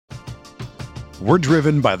We're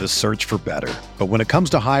driven by the search for better. But when it comes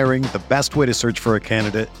to hiring, the best way to search for a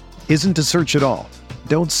candidate isn't to search at all.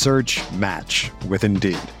 Don't search, match with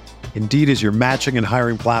Indeed. Indeed is your matching and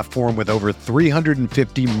hiring platform with over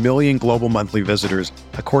 350 million global monthly visitors,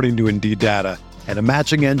 according to Indeed data, and a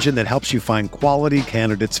matching engine that helps you find quality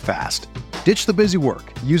candidates fast. Ditch the busy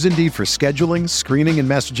work. Use Indeed for scheduling, screening, and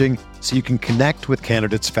messaging so you can connect with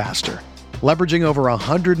candidates faster. Leveraging over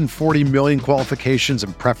 140 million qualifications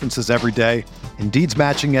and preferences every day, Indeed's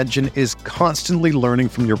matching engine is constantly learning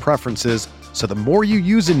from your preferences, so the more you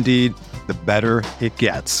use Indeed, the better it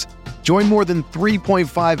gets. Join more than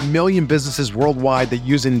 3.5 million businesses worldwide that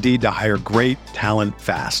use Indeed to hire great talent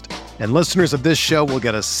fast. And listeners of this show will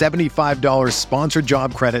get a $75 sponsored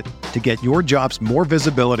job credit to get your jobs more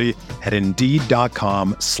visibility at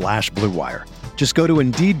Indeed.com/Blue Wire. Just go to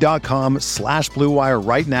Indeed.com/Blue Wire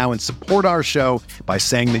right now and support our show by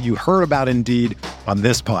saying that you heard about Indeed on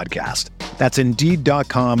this podcast. That's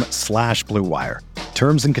Indeed.com/Blue Wire.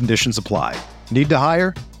 Terms and conditions apply. Need to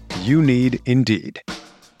hire? You need Indeed.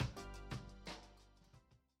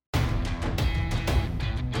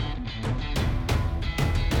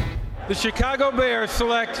 The Chicago Bears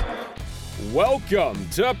select. Welcome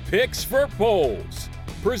to Picks for Polls,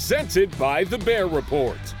 presented by The Bear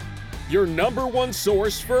Report, your number one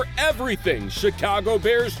source for everything Chicago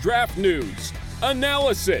Bears draft news,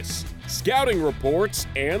 analysis, scouting reports,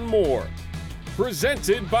 and more.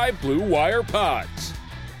 Presented by Blue Wire Pods.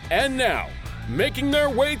 And now, making their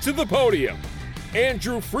way to the podium,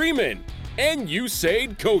 Andrew Freeman and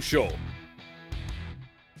Usaid Koshel.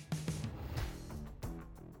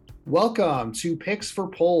 Welcome to Picks for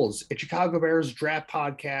Polls, a Chicago Bears draft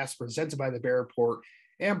podcast presented by the Bear Report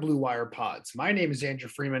and Blue Wire Pods. My name is Andrew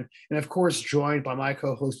Freeman, and of course, joined by my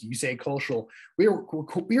co-host, Usaid Koshel. We are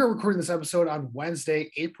recording this episode on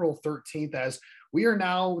Wednesday, April 13th, as we are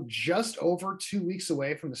now just over 2 weeks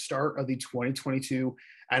away from the start of the 2022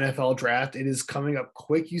 NFL Draft. It is coming up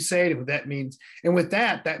quick, Usaid, and with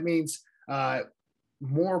that means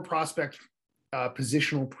more prospect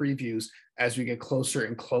positional previews as we get closer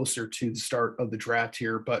and closer to the start of the draft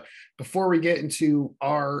here. But before we get into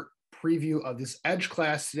our preview of this edge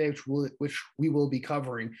class today, which we will be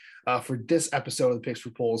covering for this episode of the Picks for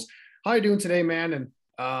Polls, how are you doing today, man? And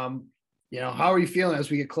how are you feeling as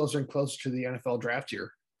we get closer and closer to the NFL draft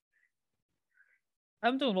here?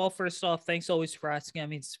 I'm doing well. First off, thanks always for asking. I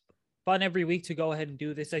mean, it's fun every week to go ahead and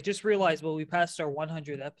do this. I just realized, we passed our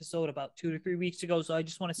 100th episode about 2 to 3 weeks ago. So I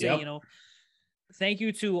just want to say, thank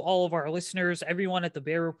you to all of our listeners, everyone at the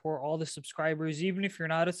Bear Report, all the subscribers. Even if you're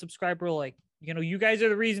not a subscriber, you guys are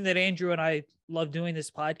the reason that Andrew and I love doing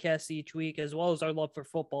this podcast each week, as well as our love for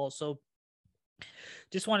football. So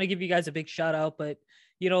just want to give you guys a big shout out. But,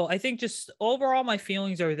 I think just overall, my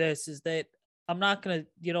feelings are is that I'm not going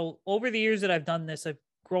to, over the years that I've done this, I've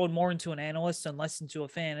grown more into an analyst and less into a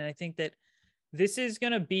fan. And I think that this is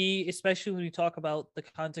going to be, especially when we talk about the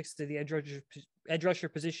context of the edge rusher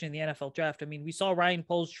position in the NFL draft. I mean, we saw Ryan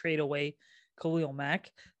Poles trade away Khalil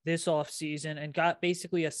Mack this offseason and got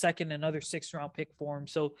basically a second, another 6th round pick for him.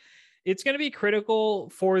 So it's going to be critical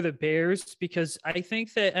for the Bears because I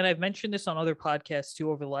think that, and I've mentioned this on other podcasts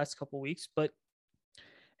too over the last couple of weeks, but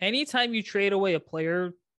anytime you trade away a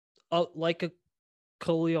player like a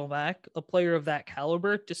Khalil Mack, a player of that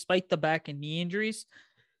caliber, despite the back and knee injuries,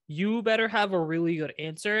 you better have a really good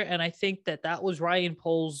answer. And I think that was Ryan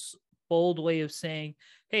Poles' bold way of saying,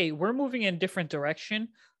 hey, we're moving in a different direction.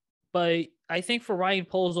 But I think for Ryan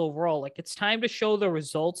Poles overall, it's time to show the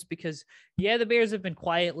results because, the Bears have been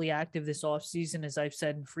quietly active this offseason, as I've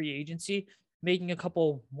said, in free agency, making a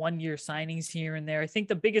couple one-year signings here and there. I think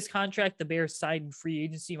the biggest contract the Bears signed in free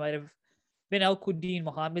agency might have been Al-Quadin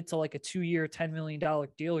Muhammad to a 2-year, $10 million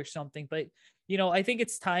deal or something. But, I think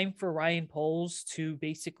it's time for Ryan Poles to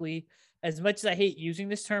basically, as much as I hate using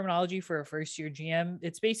this terminology for a first-year GM,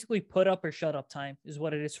 it's basically put up or shut up time is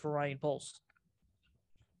what it is for Ryan Poles.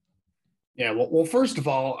 Yeah, well, first of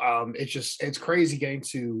all, it's crazy getting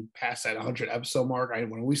to past that 100 episode mark.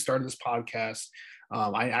 When we started this podcast,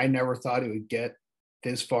 I never thought it would get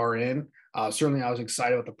this far in. Certainly, I was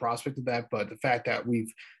excited with the prospect of that, but the fact that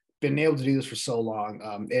we've been able to do this for so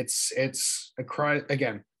long, it's a credit,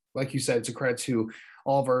 again, like you said, it's a credit to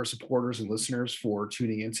all of our supporters and listeners for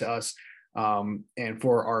tuning into us and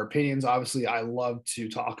for our opinions. Obviously, I love to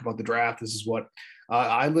talk about the draft. This is what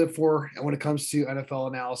I live for when it comes to NFL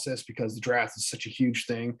analysis because the draft is such a huge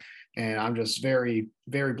thing. And I'm just very,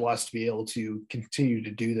 very blessed to be able to continue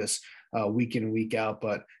to do this week in and week out.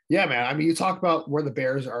 But yeah, man, I mean, you talk about where the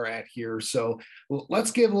Bears are at here. So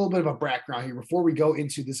let's give a little bit of a background here before we go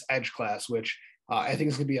into this edge class, which I think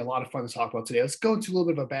it's going to be a lot of fun to talk about today. Let's go into a little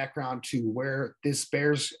bit of a background to where this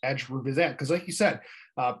Bears edge group is at. Because like you said,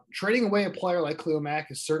 trading away a player like Khalil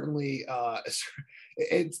Mack is certainly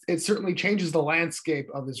it certainly changes the landscape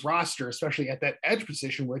of this roster, especially at that edge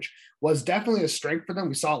position, which was definitely a strength for them.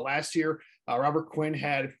 We saw it last year. Robert Quinn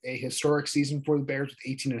had a historic season for the Bears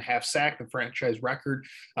with 18.5 sacks, the franchise record.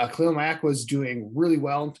 Khalil Mack was doing really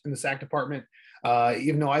well in the sack department,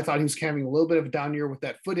 even though I thought he was having a little bit of a down year with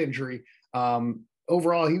that foot injury.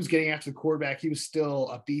 Overall, he was getting after the quarterback. He was still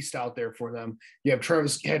a beast out there for them. You have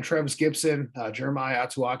Travis Gibson, Jeremiah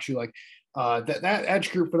Atuachu, that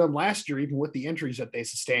edge group for them last year, even with the injuries that they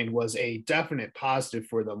sustained, was a definite positive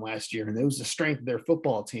for them last year. And it was the strength of their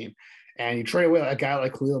football team. And you trade away a guy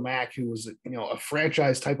like Khalil Mack, who was, a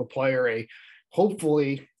franchise type of player,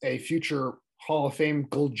 hopefully a future Hall of Fame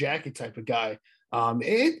gold jacket type of guy.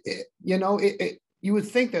 You would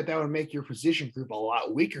think that would make your position group a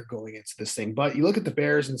lot weaker going into this thing. But you look at the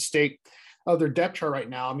Bears and the state of their depth chart right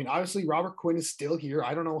now. I mean, obviously Robert Quinn is still here.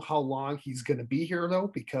 I don't know how long he's going to be here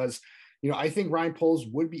though, because, I think Ryan Poles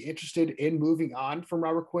would be interested in moving on from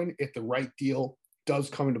Robert Quinn if the right deal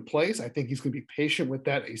does come into place. I think he's going to be patient with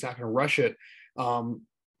that. He's not going to rush it.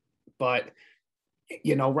 But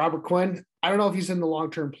Robert Quinn, I don't know if he's in the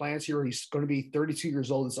long-term plans here. He's going to be 32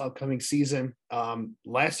 years old this upcoming season.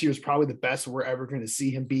 Last year is probably the best we're ever going to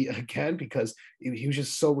see him be again, because he was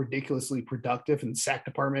just so ridiculously productive in the sack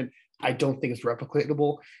department. I don't think it's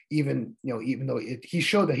replicatable, even though he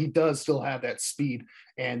showed that he does still have that speed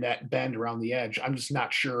and that bend around the edge. I'm just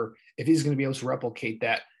not sure if he's going to be able to replicate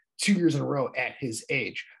that 2 years in a row at his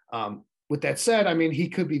age. With that said, I mean, he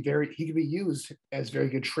could be used as a very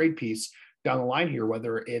good trade piece down the line here,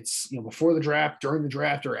 whether it's, before the draft, during the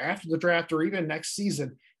draft, or after the draft, or even next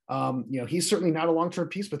season. He's certainly not a long-term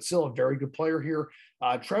piece, but still a very good player here.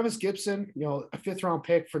 Travis Gibson, a 5th round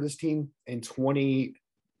pick for this team in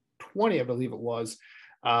 2020, I believe it was.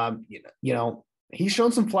 He's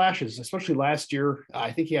shown some flashes, especially last year.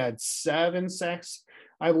 I think he had 7 sacks,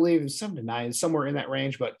 I believe, 7 to 9, somewhere in that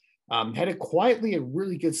range, but had a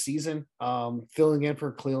really good season, filling in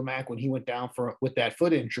for Khalil Mack when he went down with that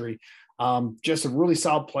foot injury. Just a really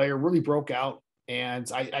solid player, really broke out. And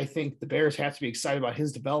I think the Bears have to be excited about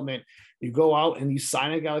his development. You go out and you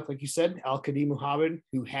sign a guy like you said, Al-Qadim Muhammad,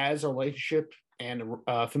 who has a relationship and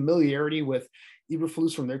familiarity with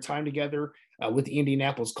Eberflus from their time together with the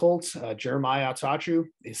Indianapolis Colts. Jeremiah Atuachu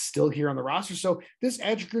is still here on the roster. So this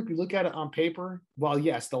edge group, you look at it on paper, while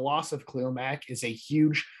yes, the loss of Khalil Mack is a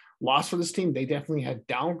huge loss for this team. They definitely had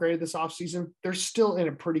downgraded this offseason. They're still in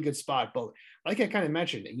a pretty good spot. But like I kind of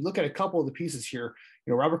mentioned, you look at a couple of the pieces here,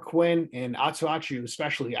 Robert Quinn and Atuachu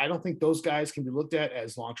especially, I don't think those guys can be looked at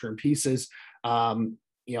as long-term pieces. Qadim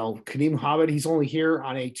Muhammad, he's only here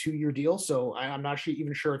on a 2-year deal, so I'm not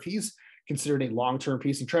even sure if he's considered a long-term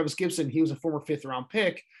piece. And Travis Gibson, he was a former 5th round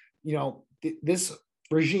pick. This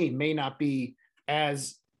regime may not be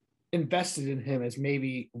as invested in him as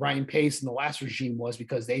maybe Ryan Pace in the last regime was,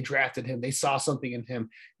 because they drafted him. They saw something in him.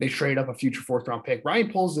 They traded up a future 4th round pick. Ryan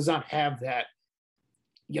Poles does not have that.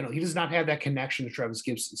 He does not have that connection to Travis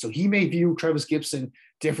Gibson. So he may view Travis Gibson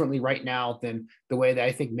differently right now than the way that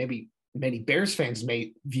I think maybe many Bears fans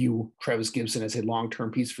may view Travis Gibson as a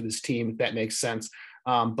long-term piece for this team, if that makes sense.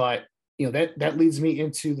 But that leads me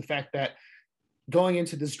into the fact that going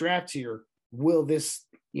into this draft here, will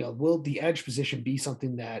the edge position be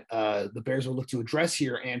something that the Bears will look to address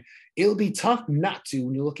here? And it'll be tough not to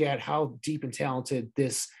when you look at how deep and talented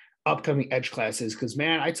this upcoming edge class is. Because,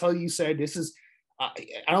 man, I tell you, said this is I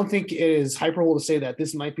don't think it is hyperbole to say that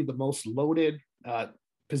this might be the most loaded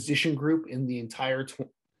position group in the entirety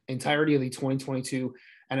of the 2022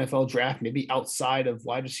 NFL draft, maybe outside of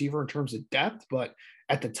wide receiver in terms of depth. But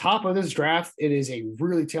at the top of this draft, it is a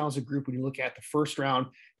really talented group. When you look at the first round,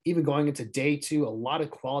 even going into day 2, a lot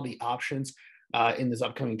of quality options in this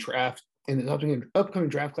upcoming draft, in the upcoming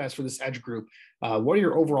draft class for this edge group. What are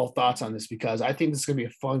your overall thoughts on this? Because I think this is going to be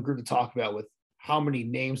a fun group to talk about with how many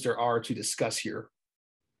names there are to discuss here.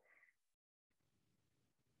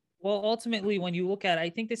 Well, ultimately, when you look at it, I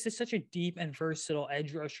think this is such a deep and versatile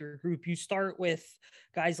edge rusher group. You start with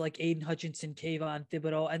guys like Aiden Hutchinson, Kayvon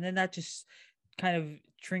Thibodeaux, and then that just kind of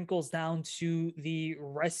trickles down to the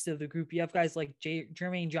rest of the group. You have guys like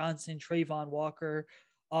Jermaine Johnson, Trayvon Walker,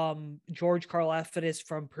 George Karlaftis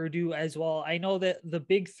from Purdue as well. I know that the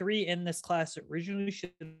big 3 in this class originally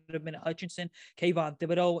should have been Hutchinson, Kayvon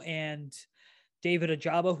Thibodeaux, and David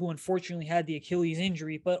Ojabo, who unfortunately had the Achilles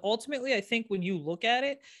injury. But ultimately, I think when you look at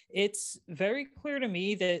it, it's very clear to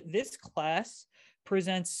me that this class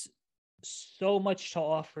presents so much to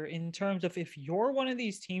offer in terms of if you're one of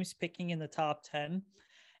these teams picking in the top 10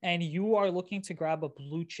 and you are looking to grab a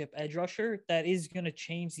blue chip edge rusher that is going to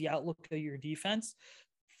change the outlook of your defense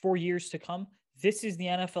for years to come, this is the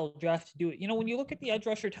NFL draft to do it. When you look at the edge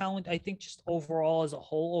rusher talent, I think just overall as a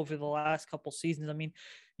whole over the last couple seasons, I mean,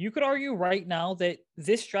 you could argue right now that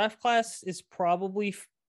this draft class is probably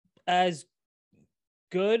as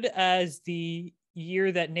good as the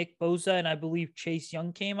year that Nick Bosa and I believe Chase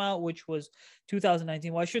Young came out, which was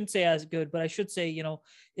 2019. Well, I shouldn't say as good, but I should say,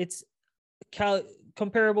 it's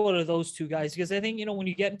comparable to those two guys, because I think, when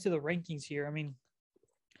you get into the rankings here, I mean,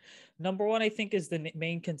 number one, I think, is the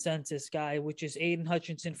main consensus guy, which is Aiden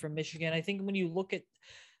Hutchinson from Michigan. I think when you look at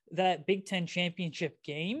that Big Ten championship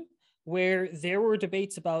game, where there were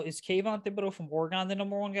debates about, is Kayvon Thibodeaux from Oregon the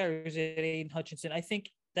number one guy, or is it Aiden Hutchinson? I think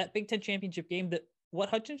that Big Ten championship game, that what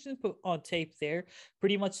Hutchinson put on tape there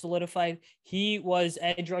pretty much solidified he was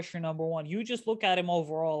edge rusher number one. You just look at him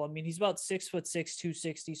overall. I mean, he's about 6'6",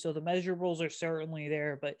 260. So the measurables are certainly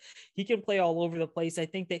there, but he can play all over the place. I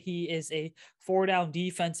think that he is a 4-down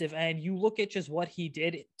defensive end. You look at just what he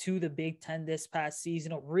did to the Big Ten this past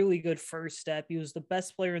season, a really good first step. He was the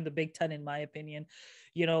best player in the Big Ten, in my opinion.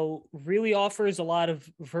 Really offers a lot of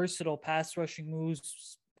versatile pass rushing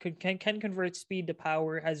moves, can convert speed to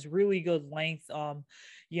power, has really good length, and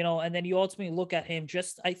then you ultimately look at him.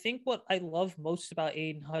 I think what I love most about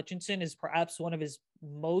Aiden Hutchinson is perhaps one of his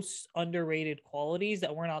most underrated qualities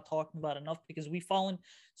that we're not talking about enough, because we've fallen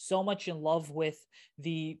so much in love with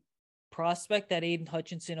the prospect that Aiden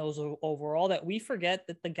Hutchinson is overall, that we forget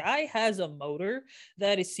that the guy has a motor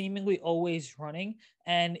that is seemingly always running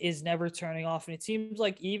and is never turning off. And it seems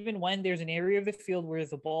like even when there's an area of the field where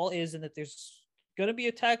the ball is and that there's going to be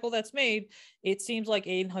a tackle that's made, it seems like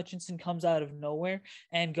Aiden Hutchinson comes out of nowhere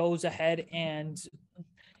and goes ahead and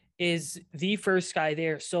is the first guy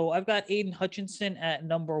there. So I've got Aiden Hutchinson at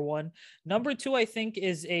number one. Number two, I think,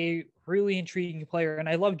 is a really intriguing player, and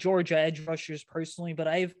I love Georgia edge rushers personally, but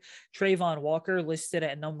I have Travon Walker listed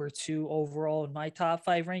at number two overall in my top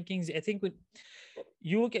 5 rankings. I think when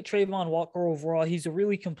you look at Travon Walker overall, he's a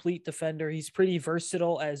really complete defender. He's pretty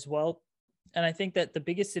versatile as well. And I think that the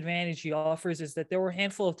biggest advantage he offers is that there were a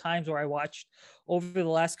handful of times where I watched over the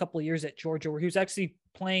last couple of years at Georgia where he was actually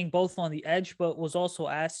playing both on the edge, but was also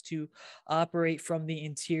asked to operate from the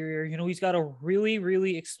interior. He's got a really,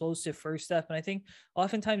 really explosive first step. And I think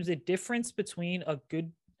oftentimes the difference between a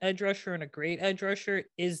good edge rusher and a great edge rusher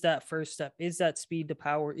is that first step, is that speed to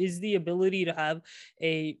power, is the ability to have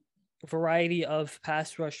a variety of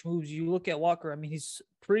pass rush moves. You look at Walker, I mean, he's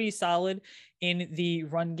pretty solid in the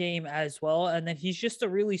run game as well. And then he's just a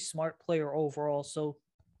really smart player overall. So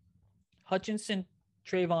Hutchinson,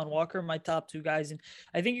 Travon Walker, my top 2 guys. And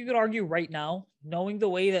I think you could argue right now, knowing the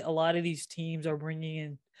way that a lot of these teams are bringing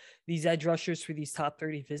in these edge rushers for these top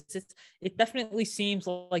 30 visits, it definitely seems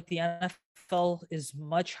like the NFL is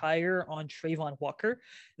much higher on Travon Walker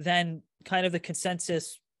than kind of the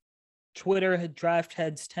consensus Twitter draft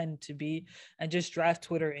heads tend to be, and just draft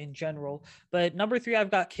Twitter in general. But number 3,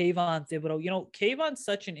 I've got Kayvon Thibodeaux. Kayvon's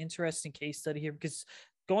such an interesting case study here, because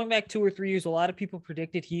going back 2 or 3 years, a lot of people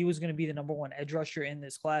predicted he was going to be the number 1 edge rusher in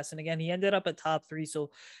this class. And again, he ended up at top 3. So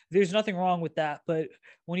there's nothing wrong with that. But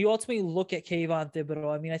when you ultimately look at Kayvon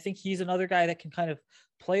Thibodeaux, I mean, I think he's another guy that can kind of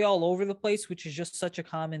play all over the place, which is just such a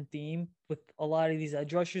common theme with a lot of these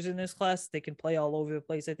edge rushers in this class. They can play all over the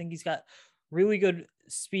place. I think he's got really good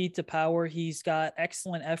speed to power. He's got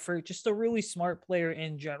excellent effort, just a really smart player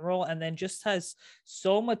in general, and then just has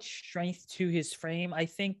so much strength to his frame. I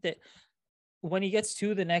think that when he gets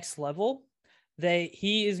to the next level, that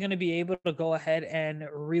he is going to be able to go ahead and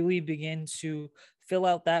really begin to fill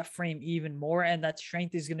out that frame even more. And that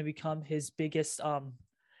strength is going to become his biggest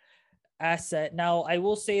asset. Now, I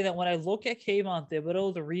will say that when I look at Kayvon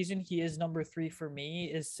Thibodeaux, the reason he is number 3 for me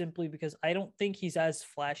is simply because I don't think he's as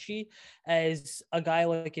flashy as a guy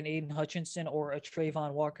like an Aiden Hutchinson or a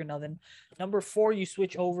Travon Walker. Now then, number 4, you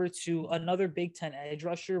switch over to another Big Ten edge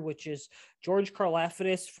rusher, which is George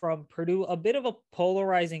Karlaftis from Purdue. A bit of a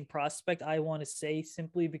polarizing prospect, I want to say,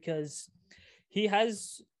 simply because he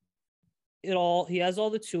has it all. He has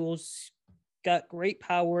all the tools, got great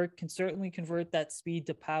power, can certainly convert that speed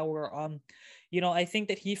to power. I think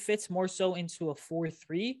that he fits more so into a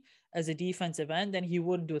 4-3 as a defensive end than he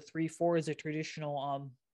would into a 3-4 as a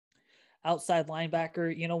traditional outside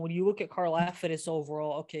linebacker. When you look at Karlaftis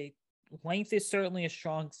overall, okay, length is certainly a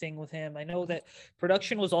strong thing with him. I know that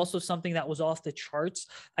production was also something that was off the charts.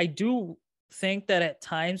 I do think that at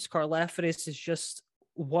times Karlaftis is just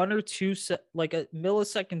 1 or 2 like a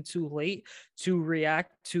millisecond too late to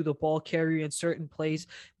react to the ball carrier in certain plays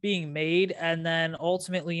being made. And then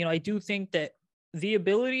ultimately, I do think that the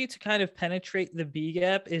ability to kind of penetrate the B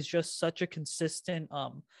gap is just such a consistent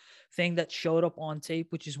thing that showed up on tape,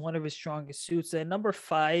 which is one of his strongest suits. And number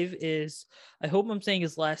 5 is, I hope I'm saying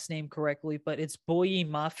his last name correctly, but it's Boye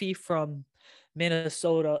Mafe from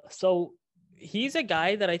Minnesota. So he's a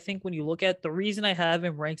guy that I think when you look at, the reason I have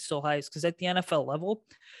him ranked so high is because at the NFL level,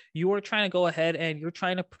 you are trying to go ahead and you're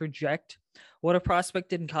trying to project what a prospect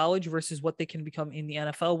did in college versus what they can become in the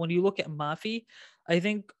NFL. When you look at Mafe, I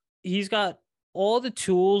think he's got all the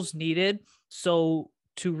tools needed so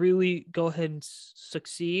to really go ahead and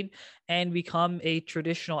succeed and become a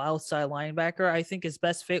traditional outside linebacker. I think his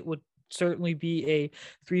best fit would certainly be a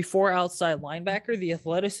 3-4 outside linebacker. The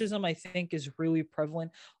athleticism, I think, is really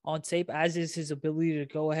prevalent on tape, as is his ability to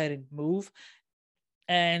go ahead and move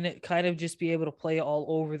and kind of just be able to play all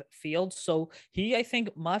over the field. So I think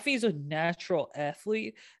Mafe is a natural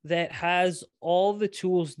athlete that has all the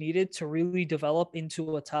tools needed to really develop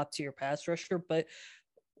into a top tier pass rusher. But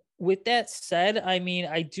with that said, I mean,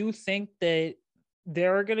 I do think that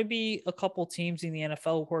there are going to be a couple teams in the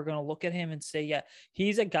NFL who are going to look at him and say, yeah,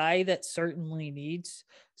 he's a guy that certainly needs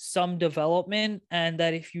some development. And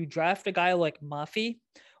that if you draft a guy like Mafe,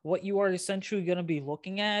 what you are essentially going to be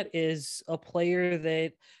looking at is a player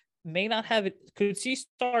that may not have it, could see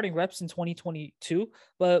starting reps in 2022,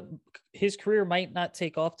 but his career might not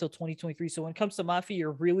take off till 2023. So when it comes to Mafe,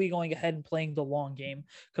 you're really going ahead and playing the long game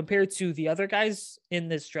compared to the other guys in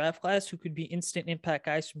this draft class who could be instant impact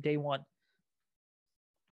guys from day one.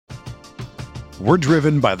 We're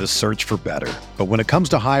driven by the search for better. But when it comes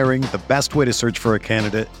to hiring, the best way to search for a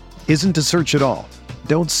candidate isn't to search at all.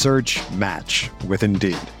 Don't search, match with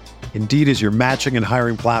Indeed. Indeed is your matching and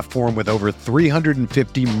hiring platform with over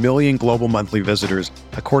 350 million global monthly visitors,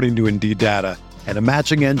 according to Indeed data, and a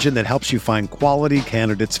matching engine that helps you find quality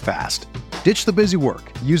candidates fast. Ditch the busy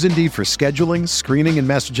work. Use Indeed for scheduling, screening, and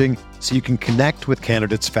messaging so you can connect with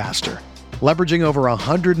candidates faster. Leveraging over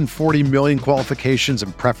 140 million qualifications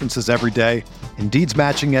and preferences every day, Indeed's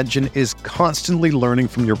matching engine is constantly learning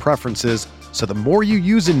from your preferences, so the more you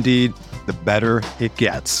use Indeed, the better it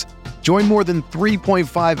gets. Join more than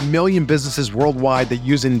 3.5 million businesses worldwide that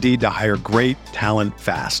use Indeed to hire great talent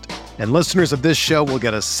fast. And listeners of this show will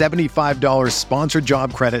get a $75 sponsored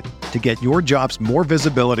job credit to get your jobs more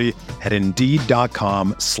visibility at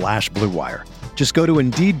Indeed.com/Blue Wire. Just go to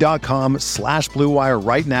Indeed.com/Blue Wire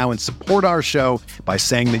right now and support our show by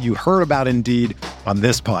saying that you heard about Indeed on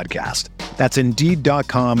this podcast. That's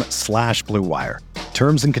Indeed.com/Blue Wire.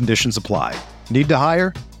 Terms and conditions apply. Need to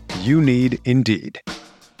hire? You need Indeed.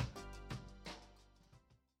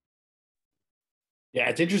 Yeah,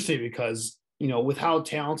 it's interesting because, with how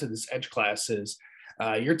talented this edge class is,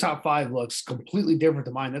 your top 5 looks completely different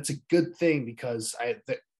than mine. That's a good thing because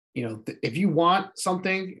if you want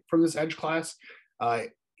something from this edge class,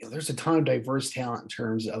 there's a ton of diverse talent in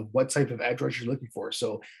terms of what type of edge rush you're looking for.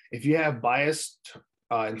 So if you have bias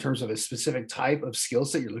in terms of a specific type of skill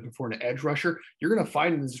set you're looking for in an edge rusher, you're going to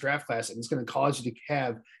find in this draft class, and it's going to cause you to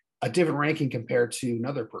have a different ranking compared to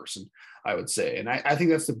another person, I would say. And I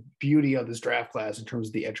think that's the beauty of this draft class in terms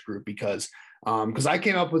of the edge group, because I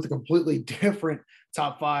came up with a completely different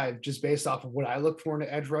top 5 just based off of what I look for in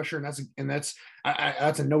an edge rusher. And that's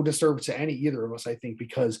a no disturbance to either of us, I think,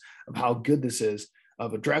 because of how good this is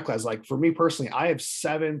of a draft class. Like for me personally, I have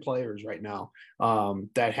 7 players right now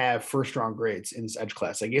that have first round grades in this edge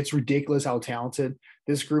class. Like it's ridiculous how talented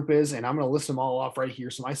this group is. And I'm going to list them all off right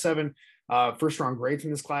here. So my 7 first round grades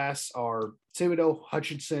in this class are Thibodeaux,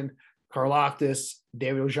 Hutchinson, Karlaftis,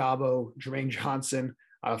 David Ojabo, Jermaine Johnson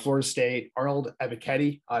out of Florida State, Arnold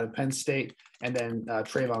Ebiketie out of Penn State, and then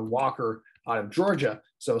Trayvon Walker out of Georgia.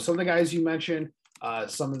 So some of the guys you mentioned,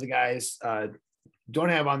 some of the guys don't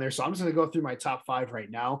have on there. So I'm just going to go through my top 5 right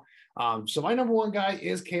now. So my number 1 guy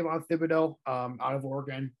is Kayvon Thibodeaux out of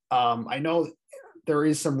Oregon. I know there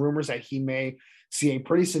is some rumors that he may see a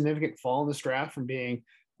pretty significant fall in this draft from being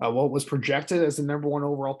what was projected as the number 1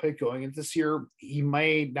 overall pick going into this year. He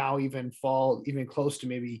may now even fall even close to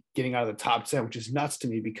maybe getting out of the top 10, which is nuts to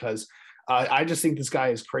me because I just think this guy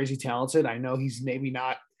is crazy talented. I know he's maybe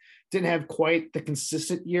didn't have quite the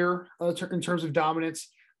consistent year in terms of dominance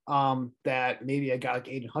that maybe a guy like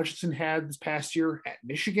Aiden Hutchinson had this past year at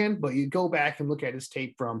Michigan, but you go back and look at his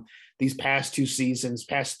tape from these past 3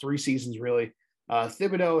 seasons, really.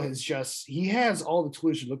 Thibodeaux has all the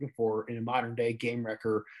tools you're looking for in a modern day game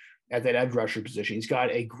wrecker at that edge rusher position. He's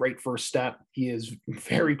got a great first step. He is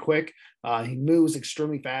very quick. He moves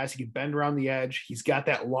extremely fast. He can bend around the edge. He's got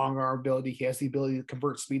that long arm ability. He has the ability to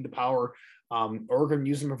convert speed to power. Oregon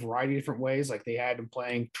used him a variety of different ways. Like they had him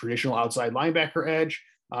playing traditional outside linebacker edge.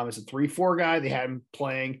 As a 3-4 guy, they had him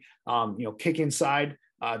playing, kick inside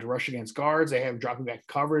to rush against guards. They have him dropping back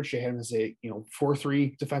coverage. They had him as a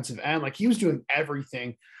 4-3 defensive end. Like, he was doing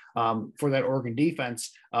everything for that Oregon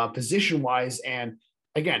defense position wise. And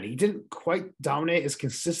again, he didn't quite dominate as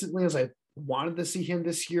consistently as I wanted to see him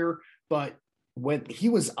this year, but when he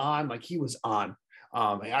was on, like, he was on.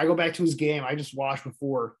 I go back to his game. I just watched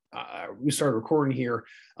before we started recording here,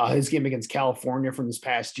 his game against California from this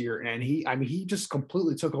past year. And he just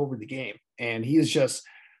completely took over the game. And he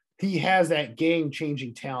has that game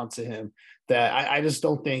changing talent to him that I just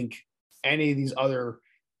don't think any of these other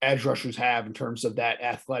edge rushers have in terms of that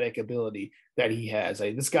athletic ability that he has.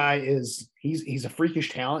 This guy he's a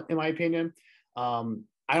freakish talent, in my opinion.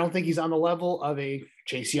 I don't think he's on the level of a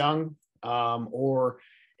Chase Young or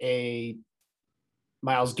a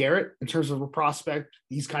Myles Garrett in terms of a prospect.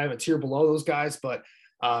 He's kind of a tier below those guys, but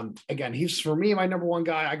again, he's, for me, my number one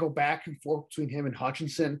guy. I go back and forth between him and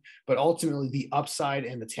Hutchinson, but ultimately the upside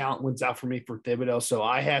and the talent wins out for me for Thibodeaux. So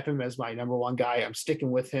I have him as my number one guy. I'm sticking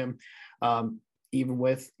with him, even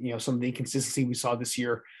with some of the inconsistency we saw this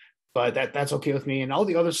year. But that's okay with me. And all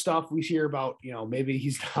the other stuff we hear about, maybe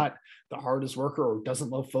he's not the hardest worker or doesn't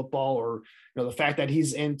love football, or the fact that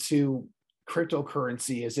he's into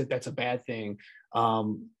cryptocurrency, as if that's a bad thing.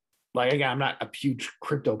 Like, again, I'm not a huge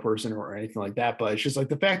crypto person or anything like that, but it's just like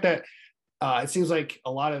the fact that it seems like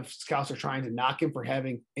a lot of scouts are trying to knock him for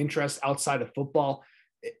having interest outside of football.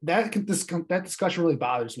 That discussion really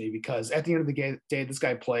bothers me, because at the end of the day, this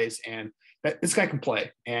guy plays, and this guy can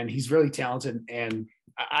play, and he's really talented. And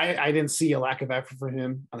I didn't see a lack of effort for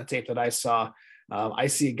him on the tape that I saw. I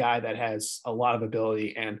see a guy that has a lot of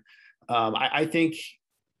ability, and I think,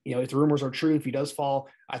 if the rumors are true, if he does fall,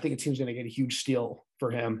 I think a team's going to get a huge steal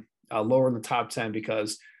for him, lower in the top 10,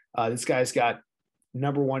 because this guy's got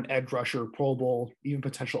number one edge rusher, Pro Bowl, even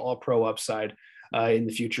potential All-Pro upside in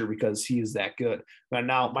the future, because he is that good. But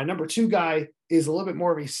now my number two guy is a little bit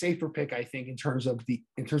more of a safer pick, I think, in terms of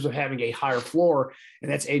having a higher floor,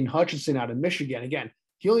 and that's Aiden Hutchinson out of Michigan. Again,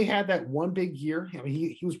 he only had that one big year. I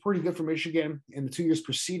mean, he was pretty good for Michigan in the 2 years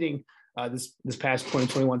preceding this past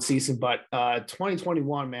 2021 season, but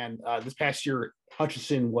 2021, man, this past year,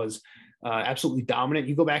 Hutchinson was absolutely dominant.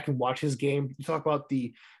 You go back and watch his game. You talk about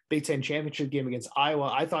the Big Ten championship game against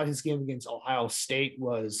Iowa. I thought his game against Ohio State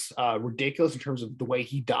was ridiculous in terms of the way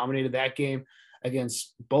he dominated that game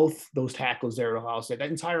against both those tackles there at Ohio State.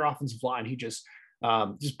 That entire offensive line, he just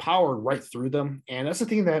powered right through them. And that's the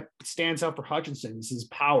thing that stands out for Hutchinson, is his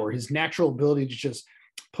power, his natural ability to just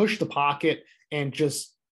push the pocket and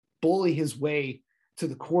just bully his way to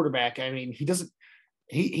the quarterback. I mean,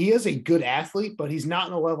 he is a good athlete, but he's not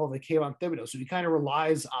on the level of a Kayvon Thibodeaux. So he kind of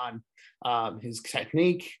relies on his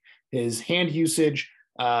technique, his hand usage,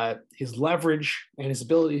 his leverage, and his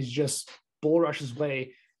ability to just bull rush his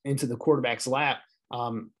way into the quarterback's lap.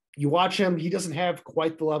 You watch him, he doesn't have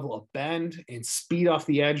quite the level of bend and speed off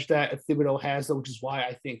the edge that Thibodeaux has, though, which is why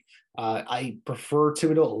I think I prefer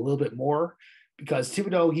Thibodeaux a little bit more, because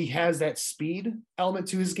Thibodeaux, he has that speed element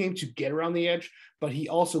to his game to get around the edge, but he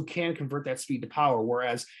also can convert that speed to power.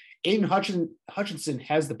 Whereas Aiden Hutchinson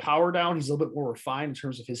has the power down. He's a little bit more refined in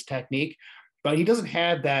terms of his technique, but he doesn't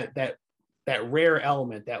have that rare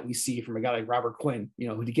element that we see from a guy like Robert Quinn,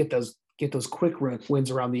 who to get those quick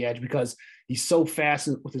wins around the edge, because he's so fast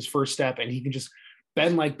with his first step, and he can just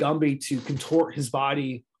bend like Gumby to contort his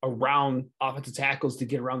body around offensive tackles to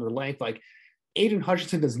get around their length. Like, Aiden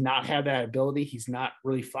Hutchinson does not have that ability. He's not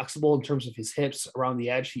really flexible in terms of his hips around the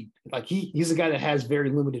edge. He's a guy that has very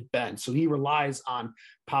limited bend. So he relies on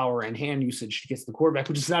power and hand usage to get to the quarterback,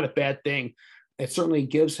 which is not a bad thing. It certainly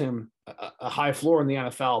gives him a high floor in the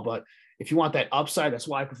NFL. But if you want that upside, that's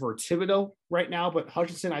why I prefer Thibodeaux right now. But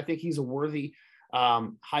Hutchinson, I think he's a worthy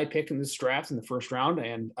high pick in this draft in the first round.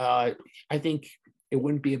 And I think it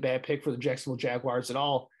wouldn't be a bad pick for the Jacksonville Jaguars at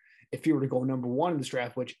all if he were to go number one in this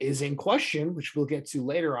draft, which is in question, which we'll get to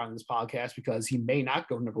later on in this podcast, because he may not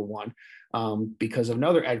go number one because of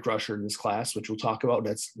another edge rusher in this class, which we'll talk about.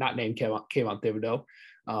 That's not named Kayvon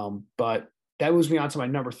Thibodeaux. But that moves me on to my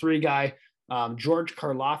number three guy, George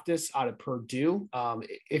Karlaftis out of Purdue.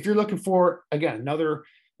 If you're looking for, again, another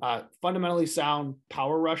fundamentally sound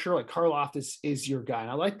power rusher, like Karlaftis is your guy. And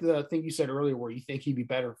I like the thing you said earlier where you think he'd be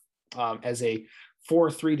better as a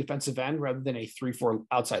 4-3 defensive end rather than a 3-4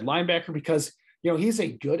 outside linebacker, because, he's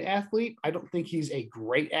a good athlete. I don't think he's a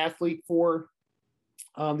great athlete for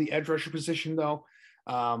the edge rusher position, though.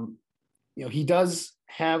 He does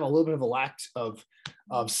have a little bit of a lack of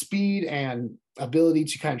speed and ability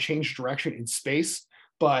to kind of change direction in space.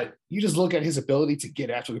 But you just look at his ability to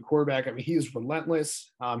get after the quarterback. I mean, he is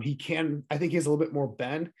relentless. I think he has a little bit more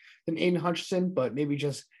bend than Aiden Hutchinson, but maybe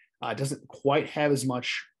just doesn't quite have as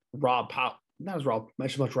much raw not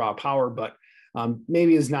as much raw power, but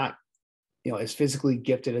maybe is not, as physically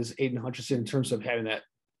gifted as Aiden Hutchinson in terms of having that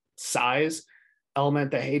size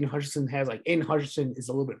element that Aiden Hutchinson has. Like, Aiden Hutchinson is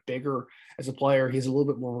a little bit bigger as a player. He has a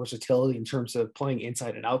little bit more versatility in terms of playing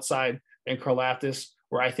inside and outside than Karlaftis,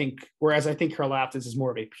 whereas I think Karlaftis is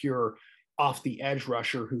more of a pure off the edge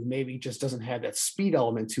rusher who maybe just doesn't have that speed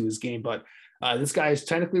element to his game. But this guy is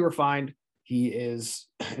technically refined. He is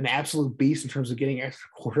an absolute beast in terms of getting after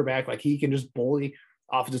the quarterback. Like, he can just bully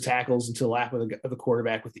offensive tackles into the lap of the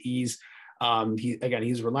quarterback with ease.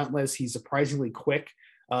 He's relentless. He's surprisingly quick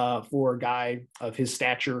for a guy of his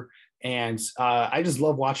stature. And I just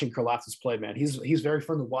love watching Karlaftis play, man. He's very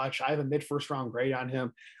fun to watch. I have a mid-first round grade on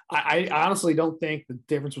him. I honestly don't think the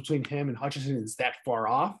difference between him and Hutchinson is that far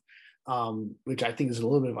off, which I think is a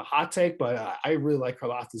little bit of a hot take, but I really like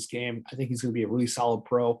Karlaftis' game. I think he's going to be a really solid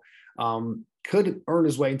pro. Could earn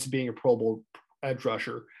his way into being a Pro Bowl edge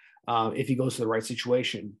rusher if he goes to the right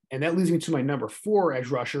situation. And that leads me to my number 4 edge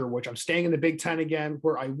rusher, which I'm staying in the Big Ten again,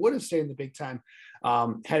 where I would have stayed in the Big Ten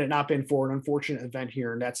had it not been for an unfortunate event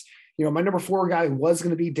here. And that's, my number 4 guy was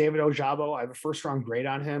going to be David Ojabo. I have a first round grade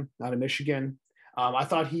on him out of Michigan. I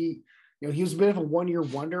thought he was a bit of a one-year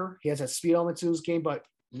wonder. He has that speed element to his game, but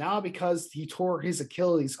now because he tore his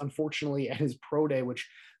Achilles, unfortunately, at his pro day, which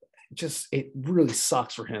it really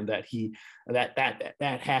sucks for him that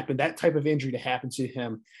that happened, that type of injury to happen to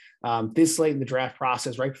him this late in the draft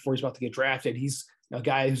process, right before he's about to get drafted. He's a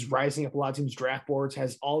guy who's rising up a lot of teams' draft boards,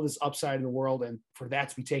 has all this upside in the world, and for that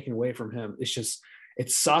to be taken away from him, it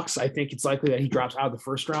sucks. I think it's likely that he drops out of the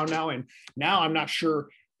first round now, and now I'm not sure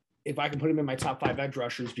if I can put him in my top 5 edge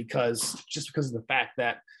rushers because of the fact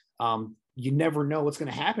that you never know what's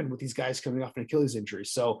going to happen with these guys coming off an Achilles injury.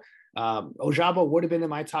 So Ojabo would have been in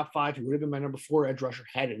my top 5. He would have been my number 4 edge rusher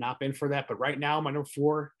had it not been for that. But right now, my number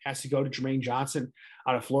 4 has to go to Jermaine Johnson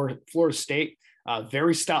out of Florida State.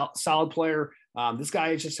 Very solid player. This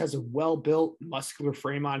guy just has a well-built, muscular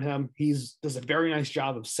frame on him. He does a very nice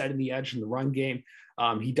job of setting the edge in the run game.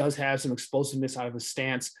 He does have some explosiveness out of his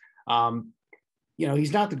stance.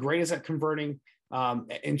 He's not the greatest at converting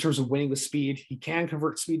in terms of winning with speed. He can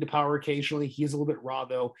convert speed to power occasionally. He is a little bit raw,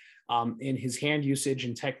 though, in his hand usage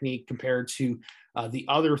and technique compared to the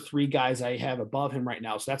other 3 guys I have above him right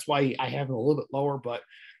now. So that's why I have him a little bit lower. But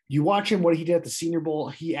you watch him, what he did at the Senior Bowl,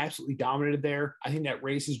 he absolutely dominated there. I think that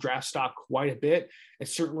raised his draft stock quite a bit. It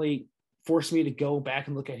certainly forced me to go back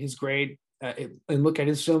and look at his grade and look at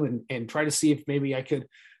his film and try to see if maybe I could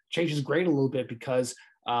change his grade a little bit because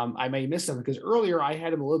I may miss something, because earlier I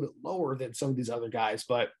had him a little bit lower than some of these other guys.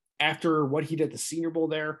 But after what he did at the Senior Bowl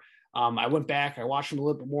there, I went back, I watched him a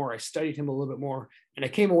little bit more, I studied him a little bit more, and I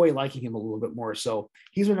came away liking him a little bit more. So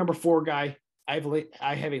he's my number 4 guy. I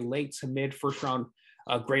have a late to mid first round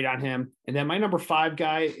grade on him. And then my number 5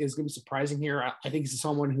 guy is going to be surprising here. I think he's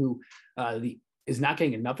someone who is not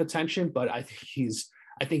getting enough attention, but I think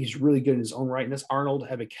he's really good in his own right. And that's Arnold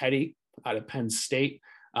Ebiketie out of Penn State.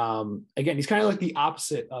 Again, he's kind of like the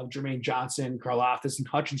opposite of Jermaine Johnson, Karlaftis, and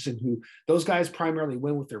Hutchinson, who those guys primarily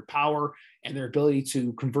win with their power and their ability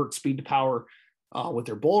to convert speed to power with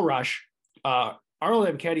their bull rush. Arnold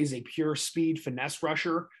Ebiketie is a pure speed finesse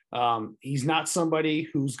rusher. He's not somebody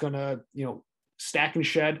who's going to, stack and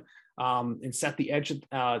shed and set the edge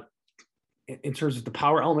in terms of the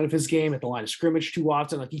power element of his game at the line of scrimmage too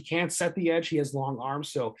often. Like, he can't set the edge. He has long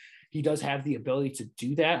arms, so he does have the ability to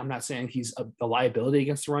do that. I'm not saying he's a liability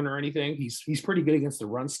against the run or anything. He's pretty good against the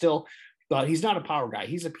run still, but he's not a power guy.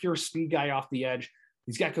 He's a pure speed guy off the edge.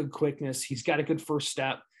 He's got good quickness. He's got a good first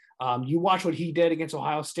step. You watch what he did against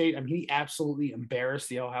Ohio State. I mean, he absolutely embarrassed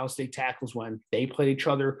the Ohio State tackles when they played each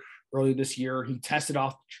other earlier this year. He tested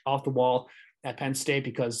off the wall at Penn State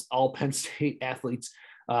because all Penn State athletes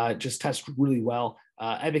just test really well.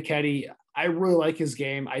 Ebiketie, I really like his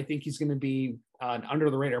game. I think he's going to be an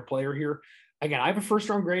under-the-radar player here. Again, I have a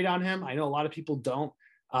first-round grade on him. I know a lot of people don't.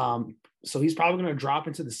 So he's probably going to drop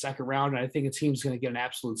into the second round, and I think a team's going to get an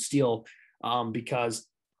absolute steal because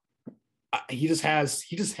he just has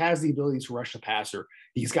the ability to rush the passer.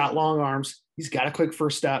 He's got long arms. He's got a quick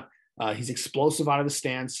first step. He's explosive out of the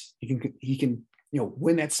stance. He can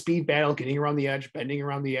win that speed battle, getting around the edge, bending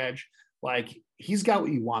around the edge. Like, he's got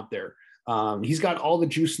what you want there. He's got all the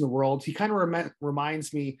juice in the world. He kind of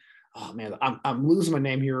reminds me, oh man, I'm losing my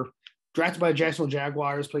name here. Drafted by the Jacksonville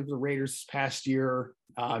Jaguars, played for the Raiders this past year.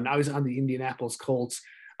 Now he's on the Indianapolis Colts.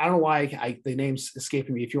 I don't know why the name's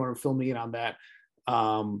escaping me. If you want to fill me in on that.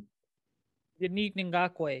 Yannick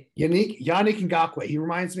Ngakoue. Yannick Ngakoue. He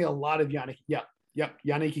reminds me a lot of Yannick. Yep.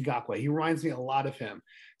 Yannick Ngakoue. He reminds me a lot of him.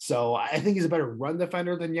 So I think he's a better run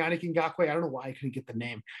defender than Yannick Ngakoue. I don't know why I couldn't get the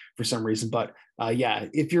name for some reason, but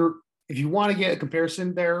if you're if you want to get a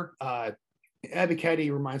comparison there,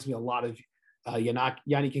 Ebiketie reminds me a lot of Yannick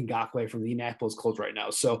Ngakoue from the Indianapolis Colts right now.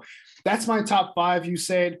 So that's my top 5, you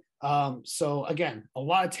said. So again, a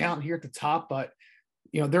lot of talent here at the top, but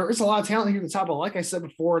there is a lot of talent here at the top. But like I said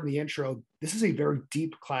before in the intro, this is a very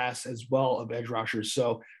deep class as well of edge rushers.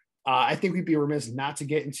 So I think we'd be remiss not to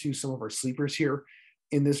get into some of our sleepers here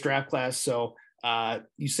in this draft class. So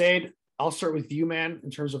you said, I'll start with you, man,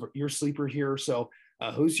 in terms of your sleeper here. So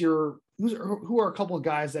who are a couple of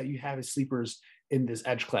guys that you have as sleepers in this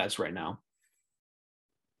edge class right now?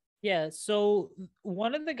 Yeah, so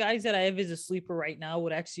one of the guys that I have as a sleeper right now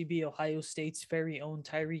would actually be Ohio State's very own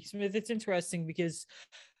Tyreke Smith. It's interesting because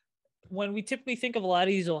when we typically think of a lot of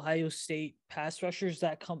these Ohio State pass rushers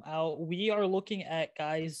that come out, we are looking at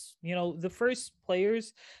guys, the first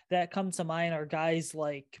players that come to mind are guys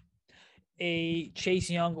like a Chase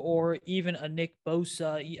Young or even a Nick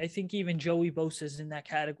Bosa. I think even Joey Bosa is in that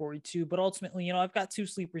category too. But ultimately, I've got 2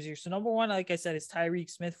 sleepers here. So number 1, like I said, is Tyreke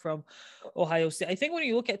Smith from Ohio State. I think when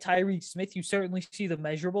you look at Tyreke Smith, you certainly see the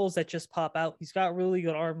measurables that just pop out. He's got really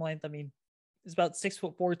good arm length. I mean, he's about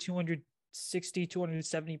 6'4",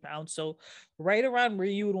 270 pounds. So right around where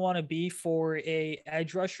you would want to be for a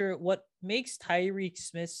edge rusher. What makes Tyreke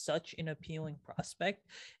Smith such an appealing prospect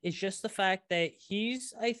is just the fact that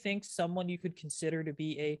he's, I think, someone you could consider to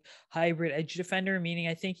be a hybrid edge defender, meaning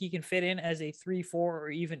I think he can fit in as a 3-4 or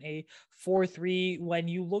even a 4-3. When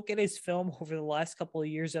you look at his film over the last couple of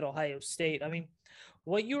years at Ohio State, I mean,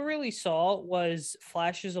 what you really saw was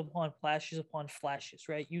flashes upon flashes upon flashes,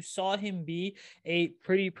 right? You saw him be a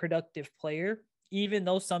pretty productive player, even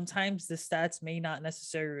though sometimes the stats may not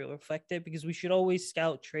necessarily reflect it, because we should always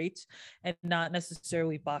scout traits and not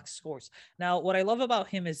necessarily box scores. Now, what I love about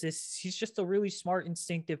him is this: he's just a really smart,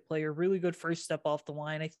 instinctive player, really good first step off the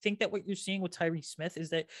line. I think that what you're seeing with Tyreke Smith is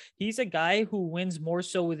that he's a guy who wins more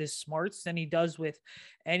so with his smarts than he does with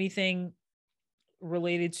anything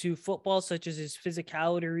related to football, such as his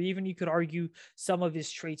physicality, or even you could argue some of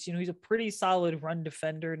his traits. He's a pretty solid run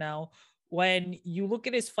defender. Now, when you look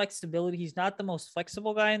at his flexibility, he's not the most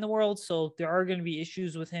flexible guy in the world. So there are going to be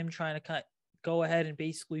issues with him trying to go ahead and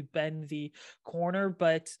basically bend the corner.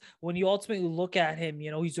 But when you ultimately look at him,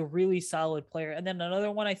 he's a really solid player. And then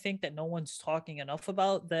another one I think that no one's talking enough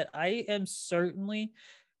about that I am certainly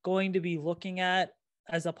going to be looking at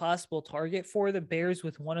as a possible target for the Bears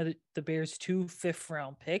with one of the Bears' 2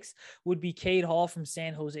 5th-round picks would be Cade Hall from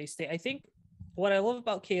San Jose State. I think what I love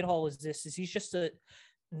about Cade Hall is he's just a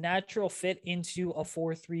natural fit into a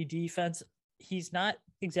 4-3 defense. He's not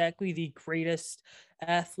exactly the greatest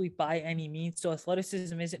athlete by any means, so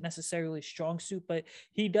athleticism isn't necessarily a strong suit, but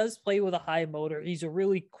he does play with a high motor. He's a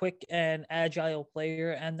really quick and agile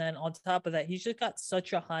player, and then on top of that, he's just got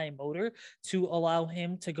such a high motor to allow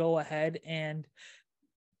him to go ahead and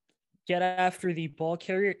get after the ball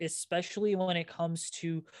carrier, especially when it comes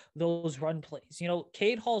to those run plays.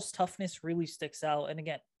 Cade Hall's toughness really sticks out. And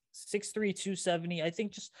again, 6'3", 270, I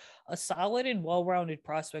think just a solid and well-rounded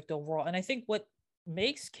prospect overall. And I think what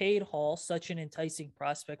makes Cade Hall such an enticing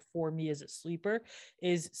prospect for me as a sleeper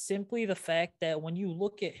is simply the fact that when you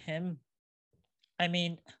look at him, I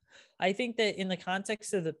mean, I think that in the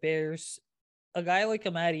context of the Bears, a guy like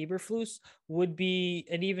a Matt Eberflus would be,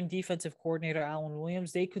 and even defensive coordinator Alan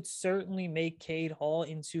Williams, they could certainly make Cade Hall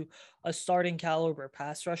into a starting caliber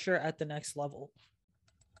pass rusher at the next level.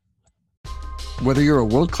 Whether you're a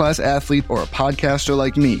world-class athlete or a podcaster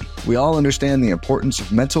like me, we all understand the importance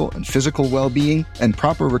of mental and physical well-being and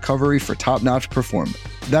proper recovery for top-notch performance.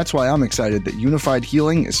 That's why I'm excited that Unified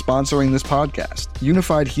Healing is sponsoring this podcast.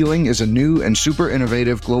 Unified Healing is a new and super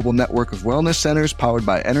innovative global network of wellness centers powered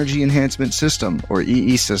by Energy Enhancement System, or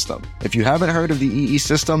EE System. If you haven't heard of the EE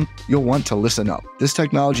System, you'll want to listen up. This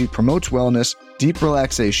technology promotes wellness, deep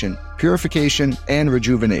relaxation, purification, and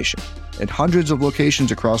rejuvenation. At hundreds of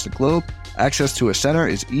locations across the globe, access to a center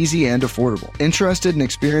is easy and affordable. Interested in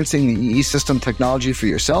experiencing the EE System technology for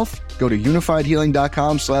yourself? Go to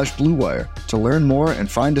unifiedhealing.com/bluewire to learn more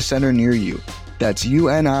and find a center near you. That's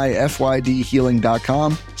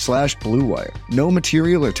unifydhealing.com/bluewire. No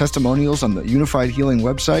material or testimonials on the Unified Healing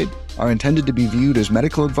website are intended to be viewed as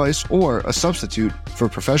medical advice or a substitute for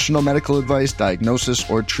professional medical advice, diagnosis,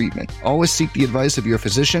 or treatment. Always seek the advice of your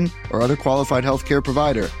physician or other qualified healthcare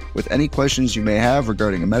provider with any questions you may have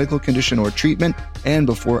regarding a medical condition or treatment and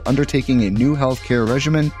before undertaking a new healthcare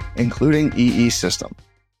regimen, including EE System.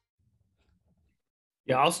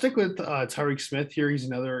 Yeah, I'll stick with Tyreke Smith here. He's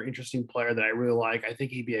another interesting player that I really like. I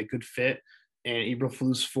think he'd be a good fit. And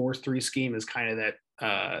Eberflus' 4-3 scheme is kind of that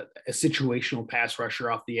a situational pass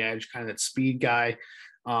rusher off the edge, kind of that speed guy.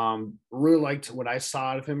 Really liked what I saw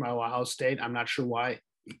out of him at Ohio State. I'm not sure why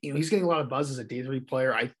he's getting a lot of buzz as a day 3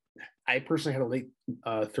 player. I personally had a late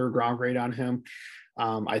 3rd round grade on him.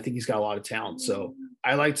 I think he's got a lot of talent. So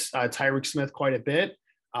I liked Tyreek Smith quite a bit.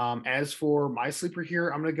 As for my sleeper here,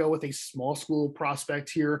 I'm going to go with a small school prospect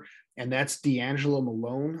here, and that's D'Angelo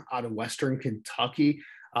Malone out of Western Kentucky.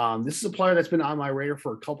 This is a player that's been on my radar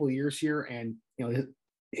for a couple of years here, and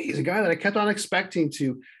he's a guy that I kept on expecting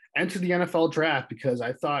to enter the NFL draft because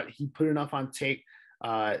I thought he put enough on tape,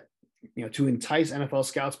 to entice NFL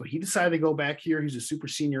scouts, but he decided to go back here. He's a super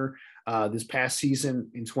senior this past season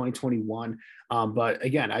in 2021. But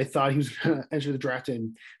again, I thought he was going to enter the draft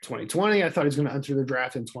in 2020. I thought he was going to enter the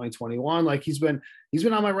draft in 2021. Like he's been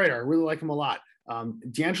on my radar. I really like him a lot.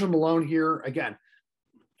 D'Angelo Malone here, again,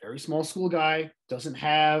 very small school guy, doesn't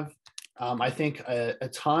have, I think, a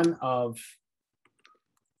ton of,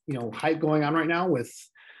 hype going on right now with,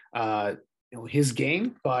 his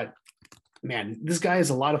game. But man, this guy is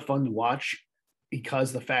a lot of fun to watch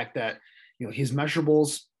because the fact that, his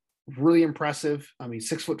measurables really impressive. I mean,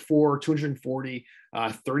 6'4", 240,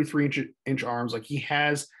 33-inch arms. Like he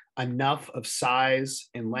has enough of size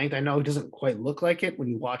and length. I know he doesn't quite look like it when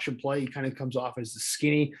you watch him play. He kind of comes off as the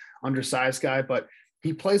skinny, undersized guy, but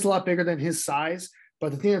he plays a lot bigger than his size.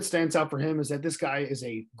 But the thing that stands out for him is that this guy is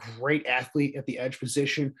a great athlete at the edge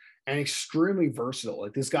position and extremely versatile.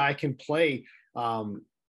 Like this guy can play,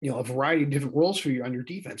 a variety of different roles for you on your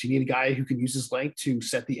defense. You need a guy who can use his length to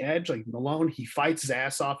set the edge. Like Malone, he fights his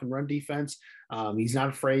ass off in run defense. He's not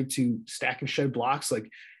afraid to stack and shed blocks. Like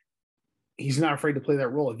he's not afraid to play that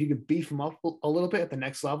role. If you can beef him up a little bit at the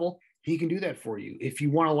next level, he can do that for you. If you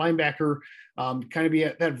want a linebacker, kind of be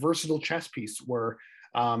that versatile chess piece where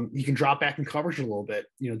you can drop back in coverage a little bit.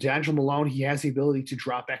 D'Angelo Malone, he has the ability to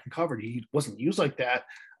drop back in coverage. He wasn't used like that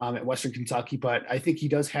at Western Kentucky, but I think he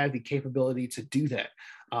does have the capability to do that.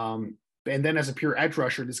 And then as a pure edge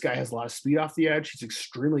rusher, this guy has a lot of speed off the edge. He's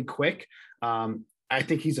extremely quick. I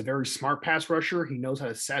think he's a very smart pass rusher. He knows how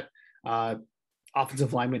to set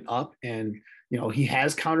offensive linemen up, and he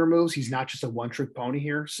has counter moves. He's not just a one-trick pony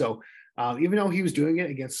here. So even though he was doing it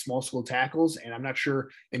against small school tackles, and I'm not sure,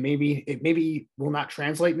 it maybe will not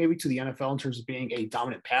translate maybe to the NFL in terms of being a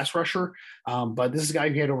dominant pass rusher. But this is a guy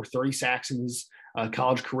who had over 30 sacks in his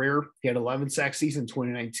college career. He had 11 sack season in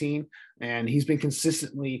 2019, and he's been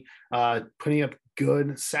consistently putting up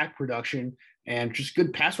good sack production and just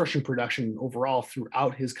good pass rushing production overall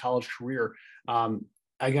throughout his college career.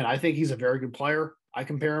 Again, I think he's a very good player. I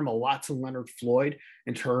compare him a lot to Leonard Floyd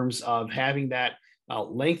in terms of having that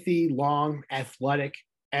lengthy, long, athletic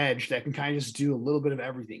edge that can kind of just do a little bit of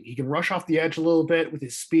everything. He can rush off the edge a little bit with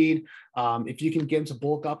his speed. If you can get him to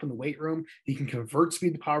bulk up in the weight room, he can convert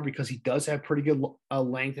speed to power because he does have pretty good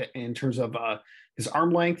length in terms of his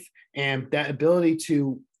arm length and that ability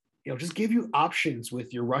to just give you options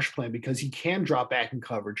with your rush plan because he can drop back in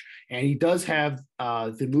coverage and he does have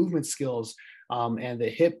the movement skills and the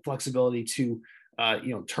hip flexibility to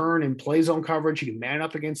turn and play zone coverage. He can man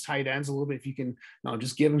up against tight ends a little bit if you can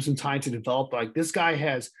just give him some time to develop. Like this guy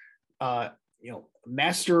has,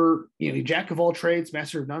 master, jack of all trades,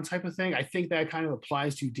 master of none type of thing. I think that kind of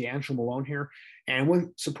applies to D'Angelo Malone here. And it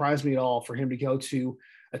wouldn't surprise me at all for him to go to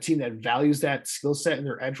a team that values that skill set in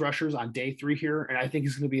their edge rushers on day 3 here. And I think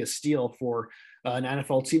he's going to be a steal for an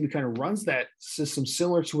NFL team that kind of runs that system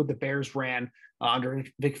similar to what the Bears ran under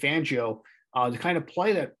Vic Fangio to kind of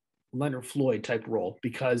play that Leonard Floyd type role,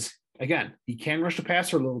 because again, he can rush the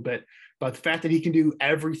passer a little bit, but the fact that he can do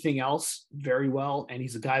everything else very well, and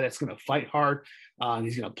he's a guy that's going to fight hard,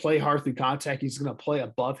 he's going to play hard through contact, he's going to play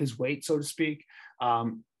above his weight, so to speak.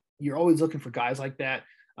 You're always looking for guys like that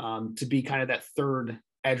to be kind of that third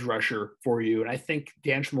edge rusher for you. And I think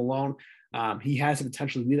D'Angelo Malone, he has the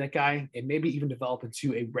potential to be that guy and maybe even develop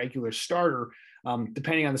into a regular starter,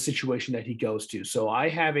 depending on the situation that he goes to. So I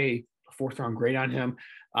have a 4th round grade on him.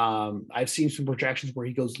 I've seen some projections where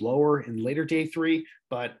he goes lower in later day 3,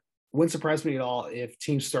 but wouldn't surprise me at all if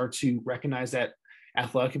teams start to recognize that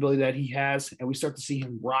athletic ability that he has, and we start to see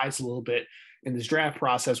him rise a little bit in this draft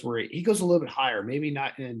process where he goes a little bit higher, maybe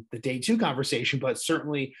not in the day 2 conversation, but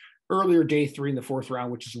certainly earlier day 3 in the 4th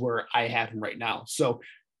round, which is where I have him right now. So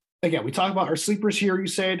again, we talked about our sleepers here, you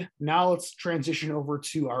said. Now let's transition over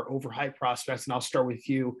to our overhyped prospects, and I'll start with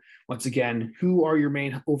you. Once again, who are your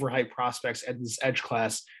main overhyped prospects at this edge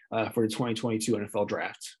class for the 2022 NFL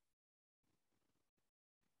Draft?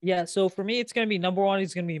 Yeah, so for me, it's going to be number 1.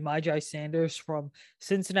 It's going to be Myjai Sanders from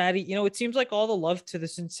Cincinnati. It seems like all the love to the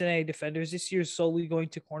Cincinnati defenders this year is solely going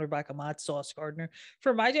to cornerback Ahmad Sauce Gardner.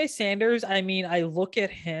 For Myjai Sanders, I mean, I look at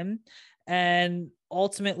him and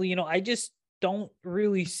ultimately, I just don't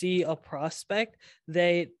really see a prospect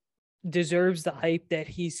that deserves the hype that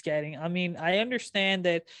he's getting. I mean, I understand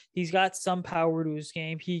that he's got some power to his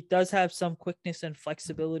game. He does have some quickness and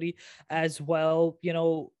flexibility as well,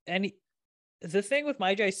 and the thing with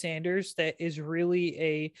Myjai Sanders that is really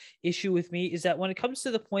a issue with me is that when it comes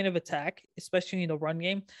to the point of attack, especially in the run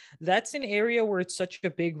game, that's an area where it's such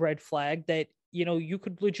a big red flag that, you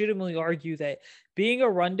could legitimately argue that being a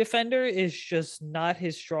run defender is just not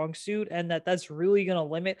his strong suit, and that's really going to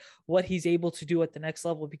limit what he's able to do at the next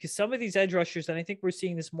level. Because some of these edge rushers, and I think we're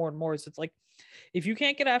seeing this more and more, is it's like, if you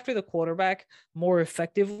can't get after the quarterback more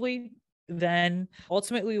effectively, then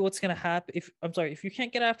ultimately what's going to happen if you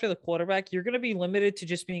can't get after the quarterback, you're going to be limited to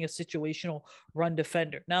just being a situational run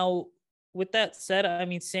defender. Now, with that said, I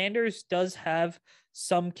mean, Sanders does have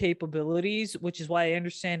some capabilities, which is why I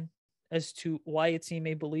understand as to why a team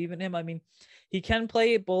may believe in him. I mean, he can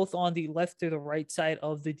play it both on the left or the right side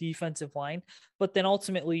of the defensive line, but then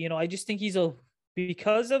ultimately, I just think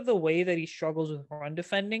because of the way that he struggles with run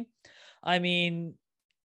defending, I mean,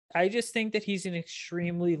 I just think that he's an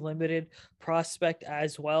extremely limited prospect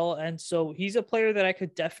as well. And so he's a player that I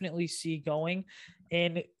could definitely see going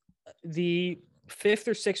in the 5th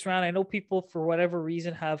or 6th round. I know people, for whatever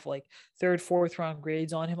reason, have like 3rd, 4th round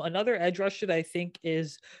grades on him. Another edge rusher that I think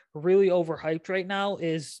is really overhyped right now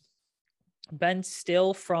is Ben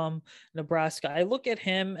Still from Nebraska. I look at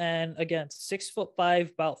him, and again,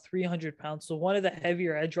 6'5", about 300 pounds. So one of the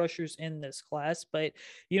heavier edge rushers in this class. But,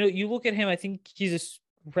 you look at him, I think he's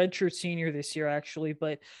a redshirt senior this year, actually.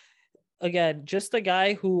 But again, just a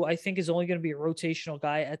guy who I think is only going to be a rotational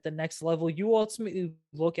guy at the next level. You ultimately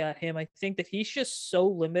look at him, I think that he's just so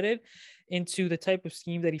limited into the type of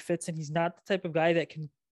scheme that he fits in. He's not the type of guy that can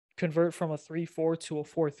convert from a 3-4 to a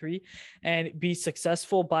 4-3 and be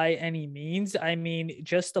successful by any means. I mean,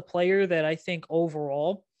 just a player that I think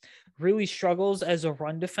overall really struggles as a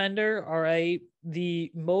run defender. All right.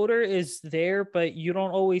 The motor is there, but you don't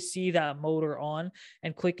always see that motor on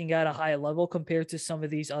and clicking at a high level compared to some of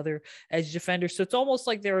these other edge defenders. So it's almost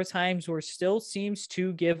like there are times where Still seems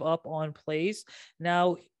to give up on plays.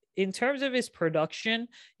 Now, in terms of his production,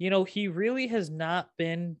 he really has not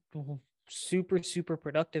been super, super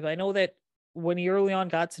productive. I know that when he early on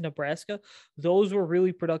got to Nebraska, those were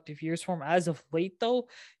really productive years for him. As of late, though,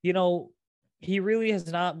 he really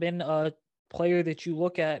has not been a player that you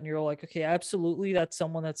look at and you're like, okay, absolutely, that's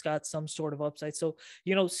someone that's got some sort of upside. So,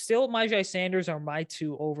 still Myjai Sanders are my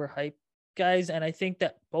two overhyped guys. And I think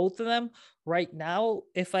that both of them right now,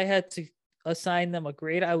 if I had to assign them a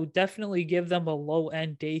grade, I would definitely give them a low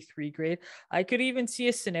end day 3 grade. I could even see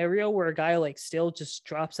a scenario where a guy like Still just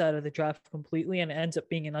drops out of the draft completely and ends up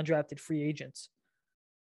being an undrafted free agent.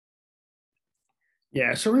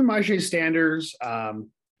 Yeah, so Myjai Sanders,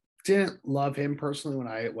 didn't love him personally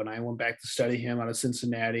when I went back to study him out of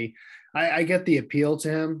Cincinnati. I get the appeal to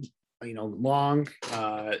him, long,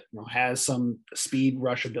 has some speed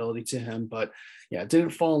rush ability to him, but yeah,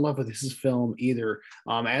 didn't fall in love with his film either.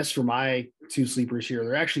 As for my two sleepers here,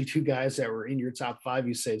 they're actually two guys that were in your top 5,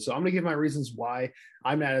 you said. So I'm going to give my reasons why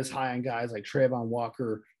I'm not as high on guys like Trayvon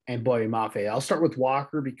Walker and Boye Mafe. I'll start with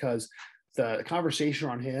Walker because the conversation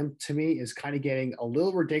on him, to me, is kind of getting a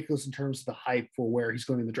little ridiculous in terms of the hype for where he's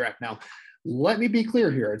going in the draft. Now, let me be clear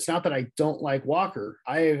here. It's not that I don't like Walker.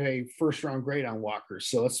 I have a 1st round grade on Walker.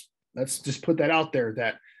 So let's just put that out there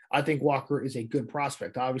that I think Walker is a good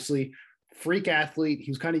prospect. Obviously, freak athlete. He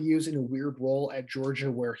was kind of used in a weird role at Georgia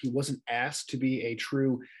where he wasn't asked to be a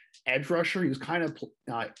true edge rusher. He was kind of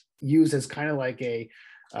used as kind of like a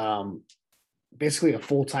basically a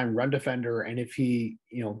full-time run defender. And if he,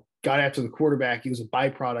 got after the quarterback, he was a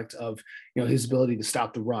byproduct of, his ability to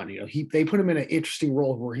stop the run. They put him in an interesting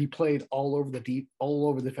role where he played all over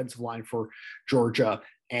the defensive line for Georgia.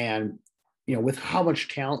 And, with how much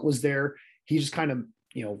talent was there, he just kind of,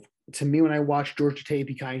 to me, when I watched Georgia tape,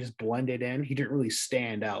 he kind of just blended in. He didn't really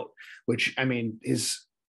stand out, which I mean, is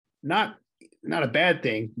not a bad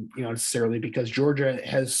thing, necessarily, because Georgia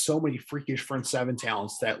has so many freakish front 7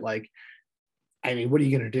 talents that, like, I mean, what are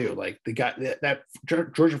you going to do? Like, the guy that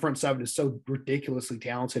Georgia front 7 is so ridiculously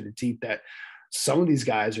talented and deep that some of these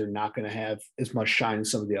guys are not going to have as much shine as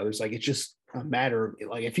some of the others. Like, it's just a matter of,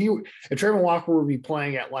 like, if Trayvon Walker would be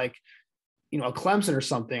playing at, like, a Clemson or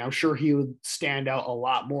something, I'm sure he would stand out a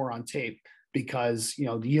lot more on tape because, he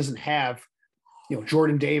doesn't have,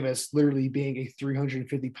 Jordan Davis literally being a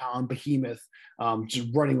 350-pound behemoth, just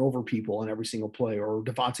running over people in every single play, or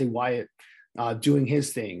Devontae Wyatt doing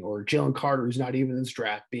his thing, or Jalen Carter, who's not even in this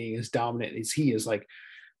draft, being as dominant as he is. Like,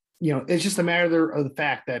 it's just a matter of the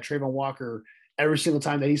fact that Trayvon Walker, every single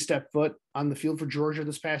time that he stepped foot on the field for Georgia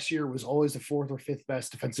this past year, was always the 4th or 5th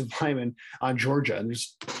best defensive lineman on Georgia. And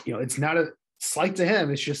there's, it's not slight to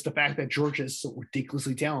him. It's just the fact that Georgia is so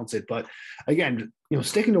ridiculously talented. But again,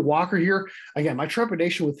 sticking to Walker here, again, my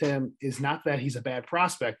trepidation with him is not that he's a bad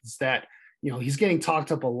prospect. It's that, he's getting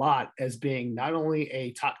talked up a lot as being not only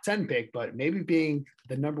a top 10 pick, but maybe being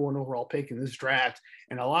the number 1 overall pick in this draft.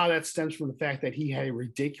 And a lot of that stems from the fact that he had a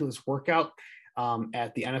ridiculous workout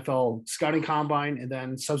at the NFL scouting combine and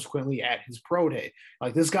then subsequently at his pro day.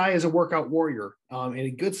 Like, this guy is a workout warrior in a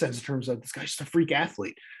good sense, in terms of this guy's just a freak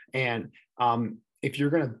athlete. And if you're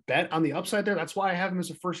going to bet on the upside there, that's why I have him as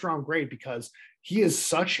a first round grade, because he is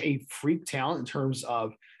such a freak talent in terms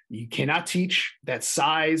of, you cannot teach that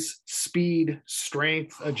size, speed,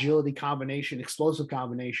 strength, agility combination, explosive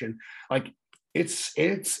combination. Like,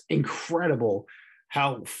 it's incredible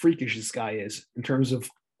how freakish this guy is in terms of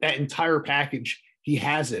that entire package. He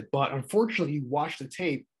has it, but unfortunately, you watch the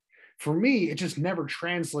tape. For me, it just never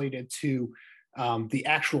translated to the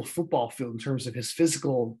actual football field in terms of his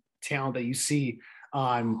physical talent that you see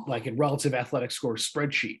on, like, a relative athletic score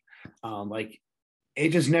spreadsheet.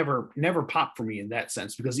 It just never popped for me in that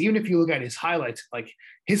sense, because even if you look at his highlights, like,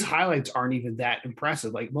 his highlights aren't even that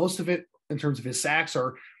impressive. Like, most of it in terms of his sacks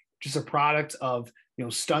are just a product of,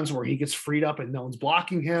 stunts where he gets freed up and no one's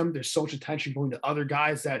blocking him. There's so much attention going to other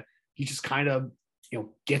guys that he just kind of,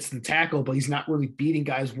 gets the tackle, but he's not really beating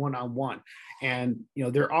guys one-on-one. And,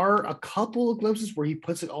 there are a couple of glimpses where he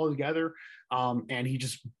puts it all together. And he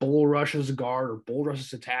just bull rushes a guard or bull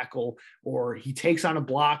rushes a tackle, or he takes on a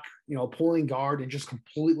block, pulling guard and just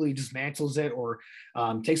completely dismantles it, or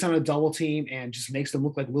takes on a double team and just makes them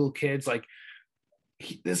look like little kids. Like,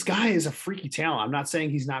 this guy is a freaky talent. I'm not saying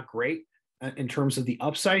he's not great in terms of the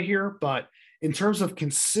upside here, but in terms of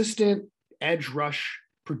consistent edge rush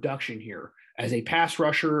production here, as a pass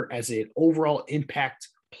rusher, as an overall impact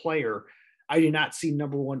player, I do not see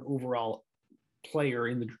number 1 overall player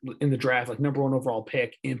in the draft, like number 1 overall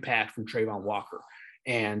pick impact from Travon Walker.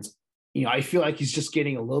 And, I feel like he's just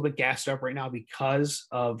getting a little bit gassed up right now because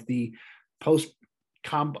of the postseason,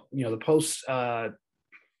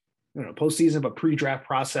 but pre-draft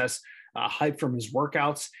process hype from his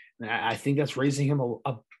workouts. And I think that's raising him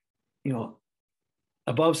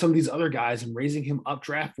above some of these other guys and raising him up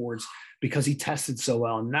draft boards because he tested so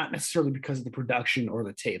well, and not necessarily because of the production or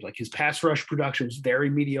the tape. Like, his pass rush production was very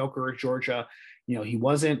mediocre at Georgia. He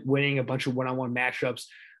wasn't winning a bunch of one-on-one matchups.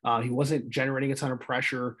 He wasn't generating a ton of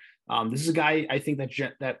pressure. This is a guy, I think,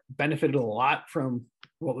 that benefited a lot from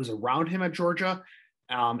what was around him at Georgia.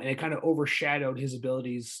 And it kind of overshadowed his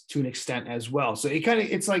abilities to an extent as well. So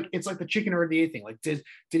it's like the chicken or the egg thing. Like, did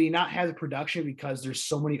he not have the production because there's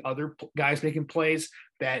so many other guys making plays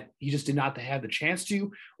that he just did not have the chance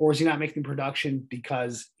to, or is he not making production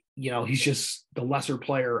because, he's just the lesser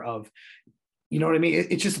player of, what I mean?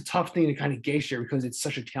 It's just a tough thing to kind of gauge there because it's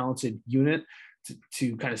such a talented unit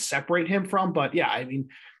to kind of separate him from. But yeah, I mean,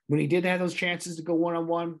 when he did have those chances to go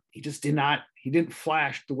one-on-one, he didn't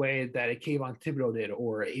flash the way that a Kayvon Thibodeau did,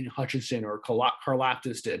 or Aiden Hutchinson or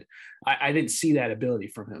Karlaftis did. I didn't see that ability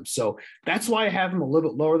from him. So that's why I have him a little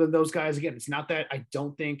bit lower than those guys. Again, it's not that I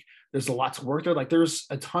don't think there's a lot to work there. Like, there's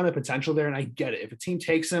a ton of potential there, and I get it. If a team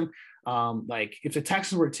takes him, like if the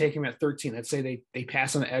Texans were to take him at 13, let's say they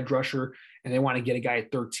pass on an edge rusher and they want to get a guy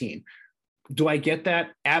at 13. Do I get that?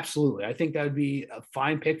 Absolutely. I think that would be a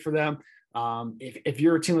fine pick for them. If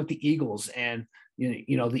you're a team like the Eagles, and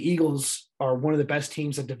the Eagles are one of the best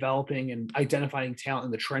teams at developing and identifying talent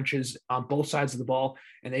in the trenches on both sides of the ball,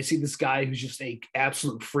 and they see this guy who's just a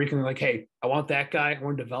absolute freak, and they're like, hey, I want that guy. I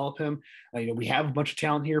want to develop him. We have a bunch of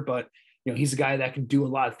talent here, but he's a guy that can do a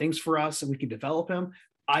lot of things for us, and we can develop him.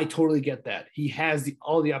 I totally get that. He has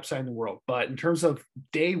all the upside in the world, but in terms of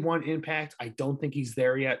day 1 impact, I don't think he's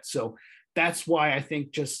there yet. So that's why I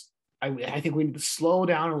think I think we need to slow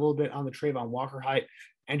down a little bit on the Travon Walker hype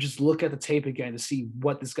and just look at the tape again to see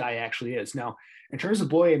what this guy actually is. Now, in terms of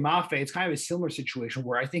Boye Mafe, it's kind of a similar situation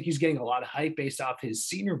where I think he's getting a lot of hype based off his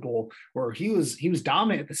Senior Bowl, where he was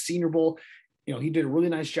dominant at the Senior Bowl. He did a really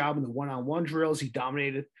nice job in the one-on-one drills. He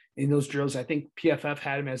dominated in those drills. I think PFF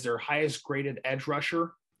had him as their highest graded edge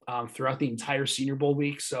rusher throughout the entire Senior Bowl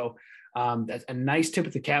week. So that's a nice tip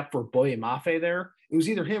of the cap for Boye Mafe there. It was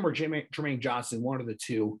either him or Jermaine Johnson, one of the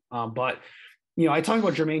two. But I talked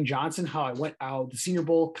about Jermaine Johnson, how I went out. The Senior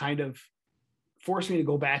Bowl kind of forced me to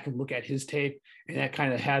go back and look at his tape, and that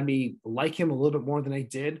kind of had me like him a little bit more than I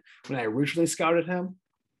did when I originally scouted him.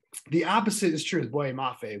 The opposite is true with Boye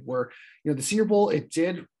Mafe, where the Senior Bowl, it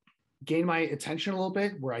did gain my attention a little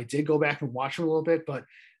bit, where I did go back and watch him a little bit, but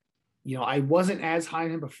I wasn't as high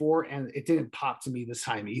on him before, and it didn't pop to me this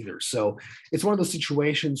time either. So it's one of those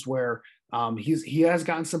situations where he has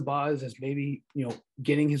gotten some buzz as maybe,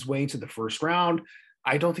 getting his way into the first round.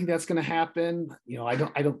 I don't think that's going to happen. I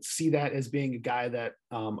don't see that as being a guy that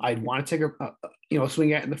I'd want to take a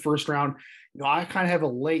swing at in the first round. I kind of have a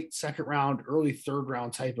late second round, early third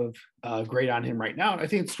round type of grade on him right now. And I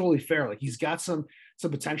think it's totally fair. Like, he's got some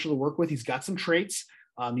potential to work with. He's got some traits.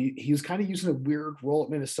 He was kind of using a weird role at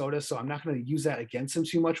Minnesota, so I'm not going to use that against him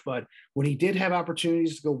too much. But when he did have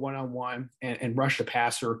opportunities to go one-on-one and rush the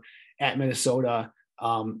passer at Minnesota,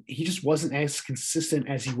 he just wasn't as consistent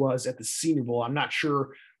as he was at the Senior Bowl. I'm not sure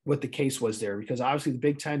what the case was there, because obviously the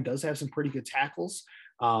Big Ten does have some pretty good tackles,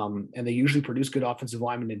 and they usually produce good offensive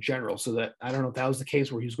linemen in general. So that, I don't know if that was the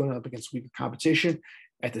case where he was going up against weaker competition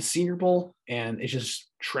at the Senior Bowl, and it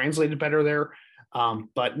just translated better there.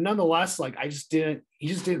 But nonetheless, like, he just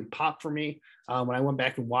didn't pop for me when I went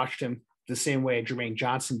back and watched him the same way Jermaine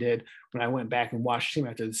Johnson did when I went back and watched him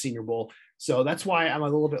after the Senior Bowl. So that's why I'm a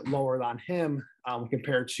little bit lower on him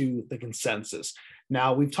compared to the consensus.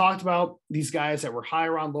 Now, we've talked about these guys that were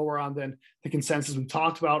higher on, lower on than the consensus. We've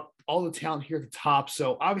talked about all the talent here at the top.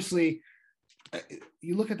 So obviously,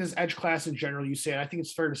 you look at this edge class in general, I think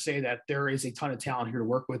it's fair to say that there is a ton of talent here to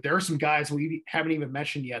work with. There are some guys we haven't even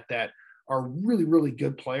mentioned yet that are really, really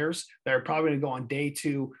good players that are probably going to go on day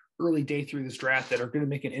 2, early day 3 of this draft that are going to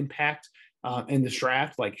make an impact in this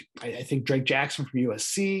draft. Like, I think Drake Jackson from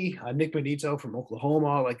USC, Nick Benito from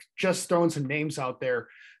Oklahoma, like, just throwing some names out there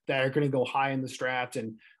that are going to go high in this draft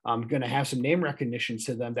and going to have some name recognition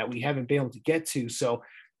to them that we haven't been able to get to. So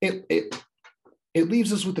it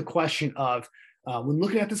leaves us with the question of, when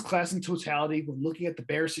looking at this class in totality, when looking at the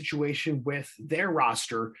Bears situation with their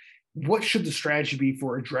roster, what should the strategy be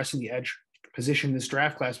for addressing the edge position in this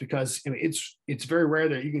draft class? Because it's very rare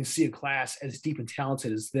that you can see a class as deep and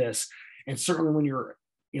talented as this. And certainly when you're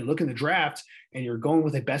looking at the draft and you're going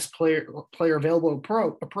with a best player available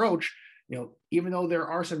approach, even though there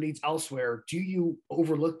are some needs elsewhere, do you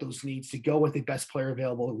overlook those needs to go with the best player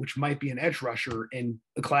available, which might be an edge rusher in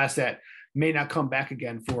a class that may not come back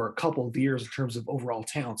again for a couple of years in terms of overall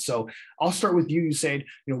talent? So I'll start with you, Usaid.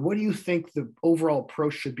 What do you think the overall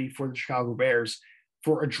approach should be for the Chicago Bears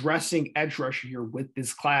for addressing edge rusher here with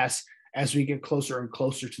this class as we get closer and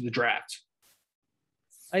closer to the draft?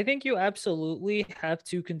 I think you absolutely have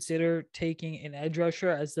to consider taking an edge rusher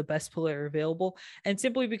as the best player available. And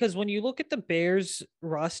simply because when you look at the Bears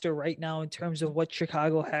roster right now, in terms of what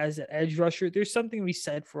Chicago has at edge rusher, there's something to be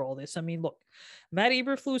said for all this. I mean, look, Matt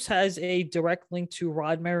Eberflus has a direct link to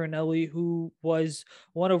Rod Marinelli, who was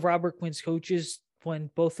one of Robert Quinn's coaches when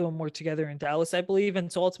both of them were together in Dallas, I believe. And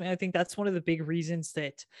so ultimately, I think that's one of the big reasons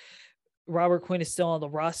that Robert Quinn is still on the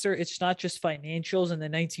roster. It's not just financials in the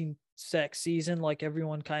 19-sack season, like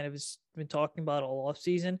everyone kind of has been talking about all off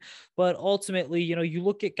season, but ultimately, you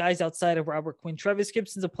look at guys outside of Robert Quinn. Trevis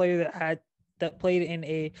Gibson's a player that played in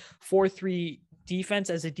a 4-3 defense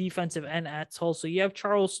as a defensive end at Tulsa. You have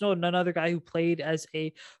Charles Snowden, another guy who played as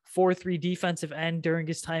a 4-3 defensive end during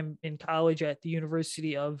his time in college at the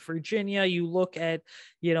University of Virginia. You look at,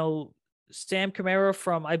 Sam Kamara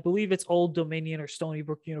from, I believe it's Old Dominion or Stony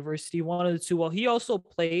Brook University, one of the two. Well, he also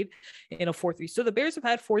played in a 4-3. So the Bears have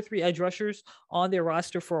had 4-3 edge rushers on their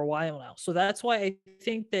roster for a while now. So that's why I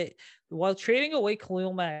think that while trading away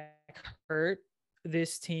Khalil Mack hurt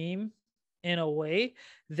this team in a way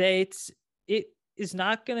that it is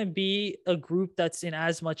not going to be a group that's in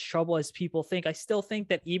as much trouble as people think. I still think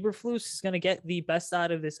that Eberflus is going to get the best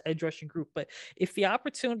out of this edge rushing group, but if the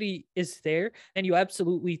opportunity is there, then you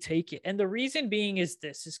absolutely take it. And the reason being is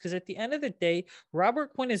because at the end of the day,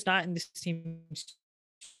 Robert Quinn is not in this team's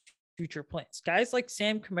future plans. Guys like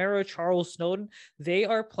Sam Kamara, Charles Snowden, they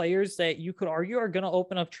are players that you could argue are going to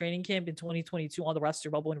open up training camp in 2022 on the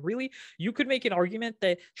roster bubble. And really, you could make an argument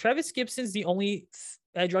that Trevis Gibson's the only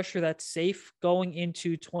edge rusher that's safe going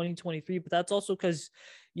into 2023, but that's also because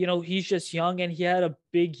he's just young and he had a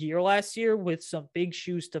big year last year with some big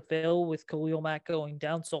shoes to fill with Khalil Mack going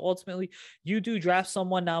down. So ultimately you do draft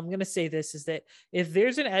someone. Now I'm going to say this is that if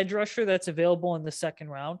there's an edge rusher that's available in the second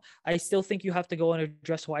round, I still think you have to go and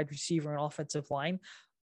address wide receiver and offensive line.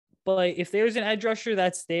 But if there's an edge rusher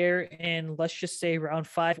that's there in, let's just say, round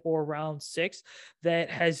 5 or round 6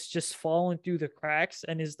 that has just fallen through the cracks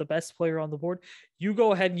and is the best player on the board, you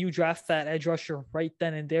go ahead and you draft that edge rusher right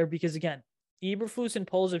then and there. Because again, Eberflus and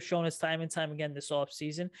Poles have shown us time and time again this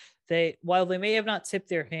offseason that while they may have not tipped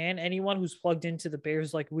their hand, anyone who's plugged into the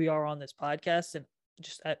Bears like we are on this podcast and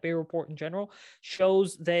just at Bear Report in general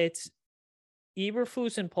shows that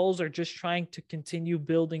Eberflus and Poles are just trying to continue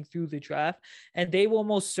building through the draft, and they will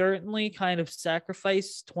most certainly kind of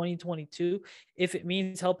sacrifice 2022 if it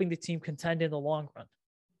means helping the team contend in the long run.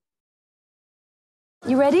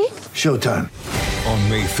 You ready? Showtime. On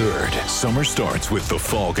May 3rd, summer starts with The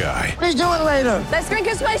Fall Guy. What are you doing later? Let's drink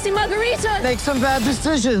a spicy margarita. Make some bad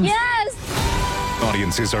decisions. Yes.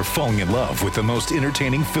 Audiences are falling in love with the most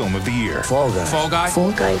entertaining film of the year. Fall Guy. Fall Guy?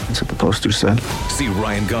 Fall guy. That's what the poster said. See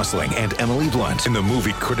Ryan Gosling and Emily Blunt in the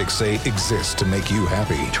movie critics say exists to make you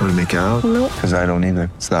happy. Trying to make it out? Nope. Because I don't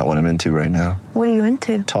either. It's not what I'm into right now. What are you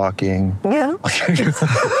into? Talking. Yeah.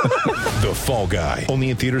 The Fall Guy.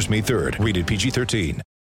 Only in theaters May 3rd. Rated PG-13.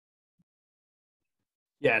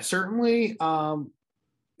 Yeah, certainly. When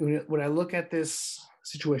I look at this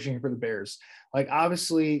situation here for the Bears, like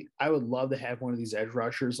obviously I would love to have one of these edge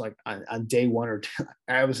rushers like on day one, or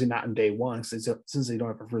obviously not on day one since they don't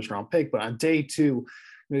have a first round pick, but on day two,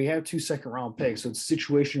 you have 2 second round picks. So it's a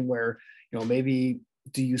situation where, maybe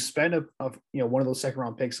do you spend one of those second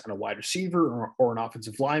round picks on a wide receiver or an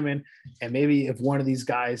offensive lineman? And maybe if one of these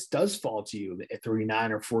guys does fall to you at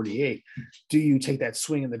 39 or 48, do you take that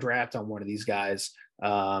swing in the draft on one of these guys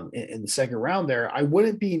in the second round there? I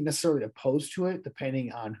wouldn't be necessarily opposed to it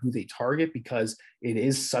depending on who they target, because it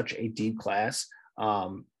is such a deep class.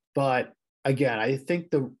 But again, I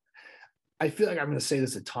feel like I'm going to say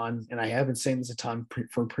this a ton, and I have been saying this a ton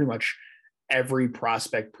for pretty much every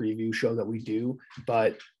prospect preview show that we do.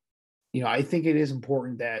 But, I think it is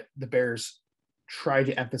important that the Bears try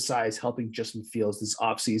to emphasize helping Justin Fields this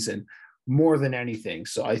offseason more than anything.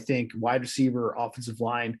 So I think wide receiver, offensive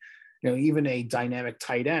line, even a dynamic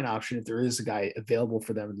tight end option, if there is a guy available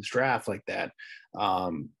for them in this draft like that,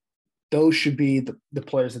 those should be the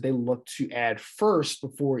players that they look to add first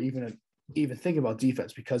before even thinking about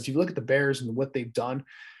defense. Because if you look at the Bears and what they've done,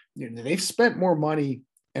 they've spent more money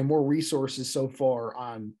and more resources so far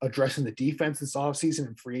on addressing the defense this offseason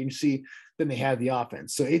and free agency than they have the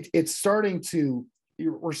offense. So we're starting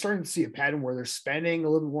to see a pattern where they're spending a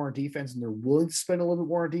little bit more on defense, and they're willing to spend a little bit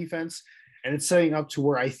more on defense. And it's setting up to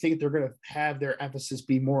where I think they're going to have their emphasis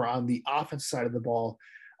be more on the offense side of the ball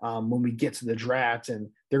when we get to the draft, and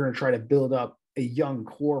they're going to try to build up a young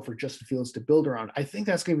core for Justin Fields to build around. I think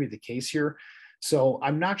that's going to be the case here. So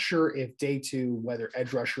I'm not sure if day two, whether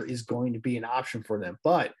edge rusher is going to be an option for them.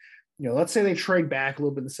 But, let's say they trade back a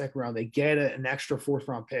little bit in the second round, they get an extra 4th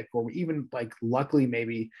round pick, or even luckily,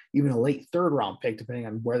 maybe even a late 3rd round pick, depending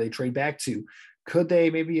on where they trade back to. Could they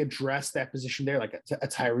maybe address that position there? Like a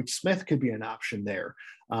Tyreek Smith could be an option there.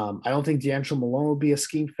 I don't think D'Angelo Malone would be a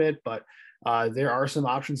scheme fit, but there are some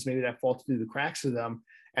options maybe that fall through the cracks of them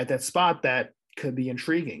at that spot that could be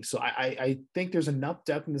intriguing. So I think there's enough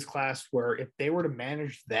depth in this class where if they were to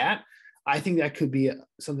manage that, I think that could be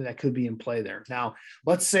something that could be in play there. Now,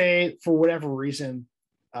 let's say for whatever reason,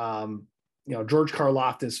 George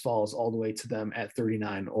Karlaftis falls all the way to them at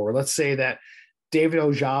 39, or let's say that David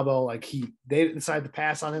Ojabo, they decide to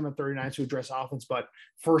pass on him at 39 to address offense, but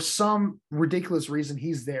for some ridiculous reason,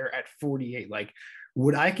 he's there at 48.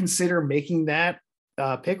 Would I consider making that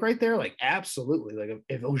pick right there? Absolutely.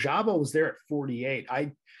 If Ojabo was there at 48,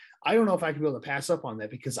 I don't know if I could be able to pass up on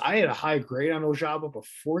that, because I had a high grade on Ojabo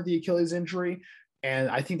before the Achilles injury. And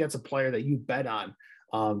I think that's a player that you bet on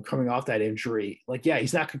coming off that injury.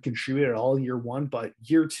 He's not going to contribute at all year 1, but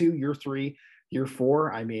year 2, year 3, year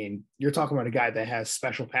 4, I mean, you're talking about a guy that has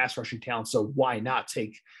special pass rushing talent. So why not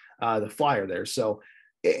take the flyer there? So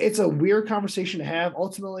it's a weird conversation to have.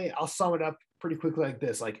 Ultimately, I'll sum it up pretty quickly like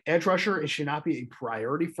this. Edge rusher, it should not be a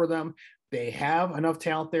priority for them. They have enough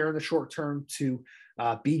talent there in the short term to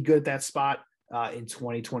be good at that spot in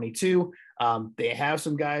 2022. They have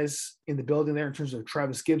some guys in the building there in terms of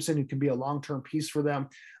Travis Gibson, who can be a long-term piece for them.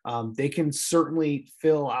 They can certainly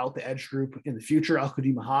fill out the edge group in the future.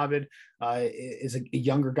 Al-Quadin Muhammad is a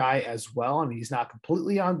younger guy as well. I mean, he's not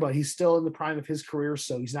completely young, but he's still in the prime of his career.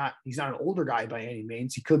 So he's not an older guy by any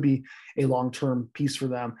means. He could be a long-term piece for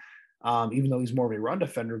them. Even though he's more of a run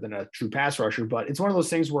defender than a true pass rusher. But it's one of those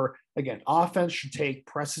things where, again, offense should take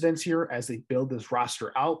precedence here as they build this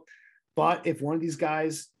roster out. But if one of these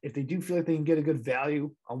guys, if they do feel like they can get a good value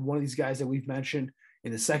on one of these guys that we've mentioned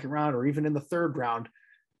in the second round or even in the 3rd round,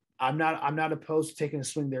 I'm not opposed to taking a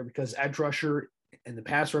swing there, because edge rusher and the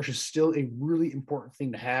pass rush is still a really important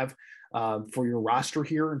thing to have for your roster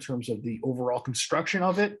here in terms of the overall construction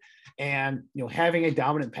of it. And, having a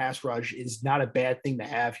dominant pass rush is not a bad thing to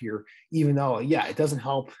have here, even though, it doesn't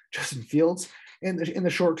help Justin Fields in the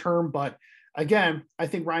short term. But again, I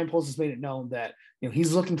think Ryan Poles has made it known that,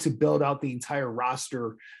 he's looking to build out the entire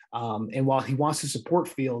roster. And while he wants to support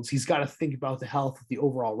Fields, he's got to think about the health of the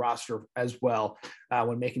overall roster as well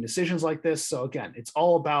when making decisions like this. So again, it's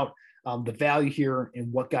all about the value here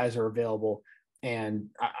and what guys are available. And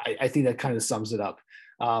I think that kind of sums it up.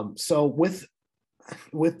 So with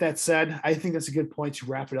that said, I think that's a good point to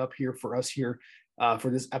wrap it up here for us here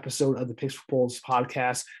for this episode of the Picks for Polls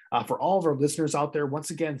podcast. For all of our listeners out there,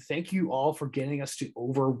 once again, thank you all for getting us to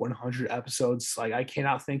over 100 episodes. Like, I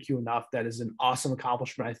cannot thank you enough. That is an awesome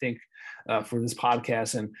accomplishment, I think, for this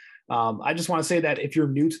podcast. And I just want to say that if you're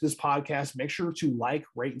new to this podcast, make sure to like,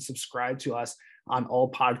 rate, and subscribe to us on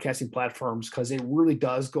all podcasting platforms, because it really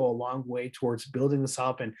does go a long way towards building this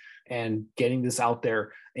up and getting this out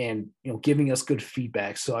there and, you know, giving us good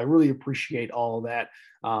feedback. So I really appreciate all of that.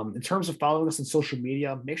 In terms of following us on social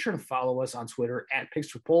media, make sure to follow us on Twitter at Picks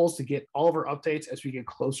for Polls to get all of our updates as we get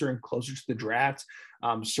closer and closer to the draft.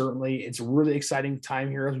 Certainly, it's a really exciting time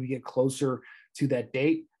here as we get closer to that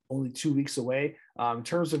date. Only 2 weeks away. In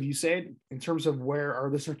terms of Usaid, in terms of where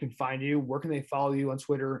our listeners can find you, where can they follow you on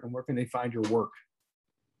Twitter and where can they find your work?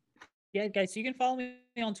 Yeah, guys, so you can follow me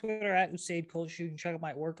on Twitter at Usaid Kolshu. You can check out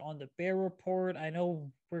my work on the Bear Report. I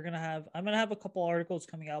know I'm going to have a couple articles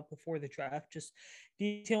coming out before the draft, just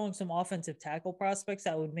detailing some offensive tackle prospects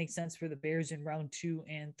that would make sense for the Bears in round 2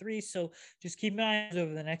 and 3. So just keep an eye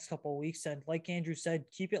over the next couple of weeks. And like Andrew said,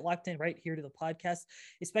 keep it locked in right here to the podcast,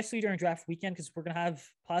 especially during draft weekend, because we're going to have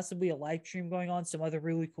possibly a live stream going on, some other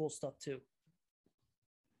really cool stuff too.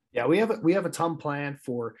 Yeah, we have a ton planned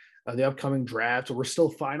for the upcoming draft. We're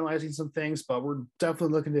still finalizing some things, but we're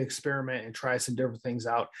definitely looking to experiment and try some different things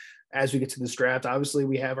out as we get to this draft. Obviously,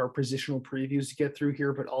 we have our positional previews to get through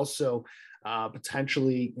here, but also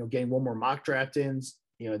potentially, you know, getting one more mock draft ins.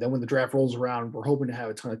 You know, then when the draft rolls around, we're hoping to have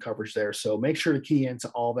a ton of coverage there. So make sure to key into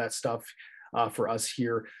all that stuff for us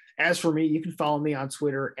here. As for me, you can follow me on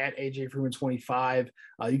Twitter at AJFreeman25.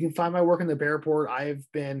 You can find my work in the Bear Report. I have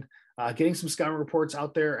been getting some scouting reports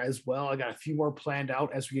out there as well. I got a few more planned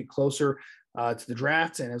out as we get closer to the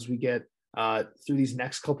draft and as we get through these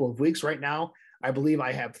next couple of weeks. Right now, I believe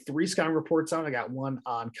I have 3 scouting reports out. I got one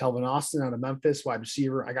on Calvin Austin out of Memphis, wide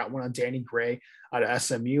receiver. I got one on Danny Gray out of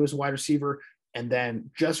SMU as a wide receiver. And then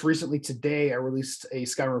just recently today, I released a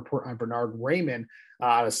scouting report on Bernard Raymond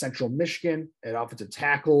out of Central Michigan, an offensive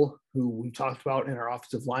tackle who we talked about in our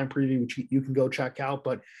offensive line preview, which you can go check out.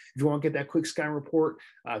 But if you want to get that quick scouting report,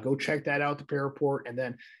 go check that out, the Bear Report. And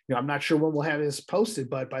then, you know, I'm not sure when we'll have this posted,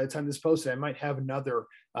 but by the time this posted, I might have another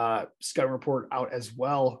scouting report out as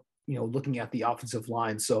well, you know, looking at the offensive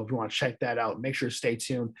line. So if you want to check that out, make sure to stay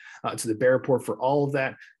tuned to the Bear Report for all of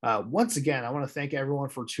that. Once again, I want to thank everyone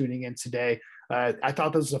for tuning in today. I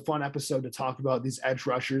thought this was a fun episode to talk about these edge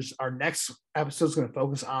rushers. Our next episode is going to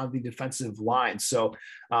focus on the defensive line. So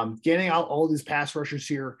getting out all these pass rushers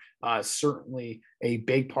here, certainly a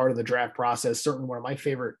big part of the draft process, certainly one of my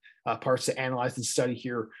favorite parts to analyze and study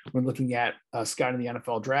here when looking at scouting the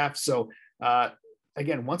NFL draft. So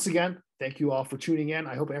again, once again, thank you all for tuning in.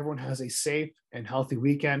 I hope everyone has a safe and healthy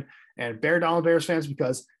weekend. And bear down, Bears fans,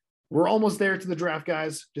 because we're almost there to the draft,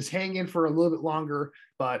 guys. Just hang in for a little bit longer.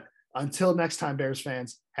 But until next time, Bears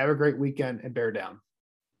fans, have a great weekend and bear down.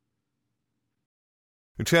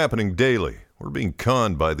 It's happening daily. We're being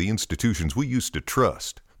conned by the institutions we used to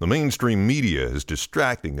trust. The mainstream media is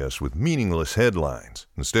distracting us with meaningless headlines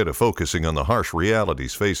instead of focusing on the harsh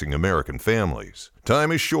realities facing American families.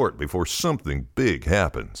 Time is short before something big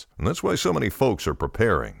happens, and that's why so many folks are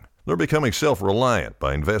preparing. They're becoming self-reliant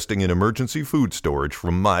by investing in emergency food storage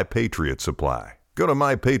from My Patriot Supply. Go to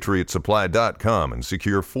MyPatriotSupply.com and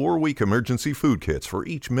secure 4-week emergency food kits for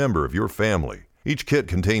each member of your family. Each kit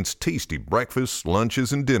contains tasty breakfasts,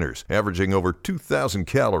 lunches, and dinners, averaging over 2,000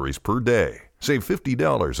 calories per day. Save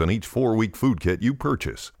 $50 on each 4-week food kit you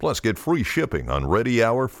purchase. Plus, get free shipping on Ready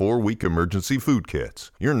Hour 4-week emergency food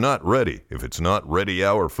kits. You're not ready if it's not Ready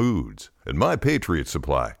Hour Foods. At My Patriot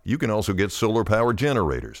Supply, you can also get solar power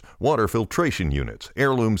generators, water filtration units,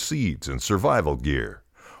 heirloom seeds, and survival gear.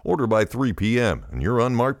 Order by 3 p.m. and your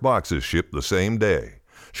unmarked boxes ship the same day.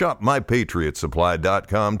 Shop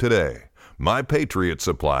MyPatriotSupply.com today.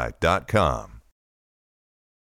 MyPatriotSupply.com.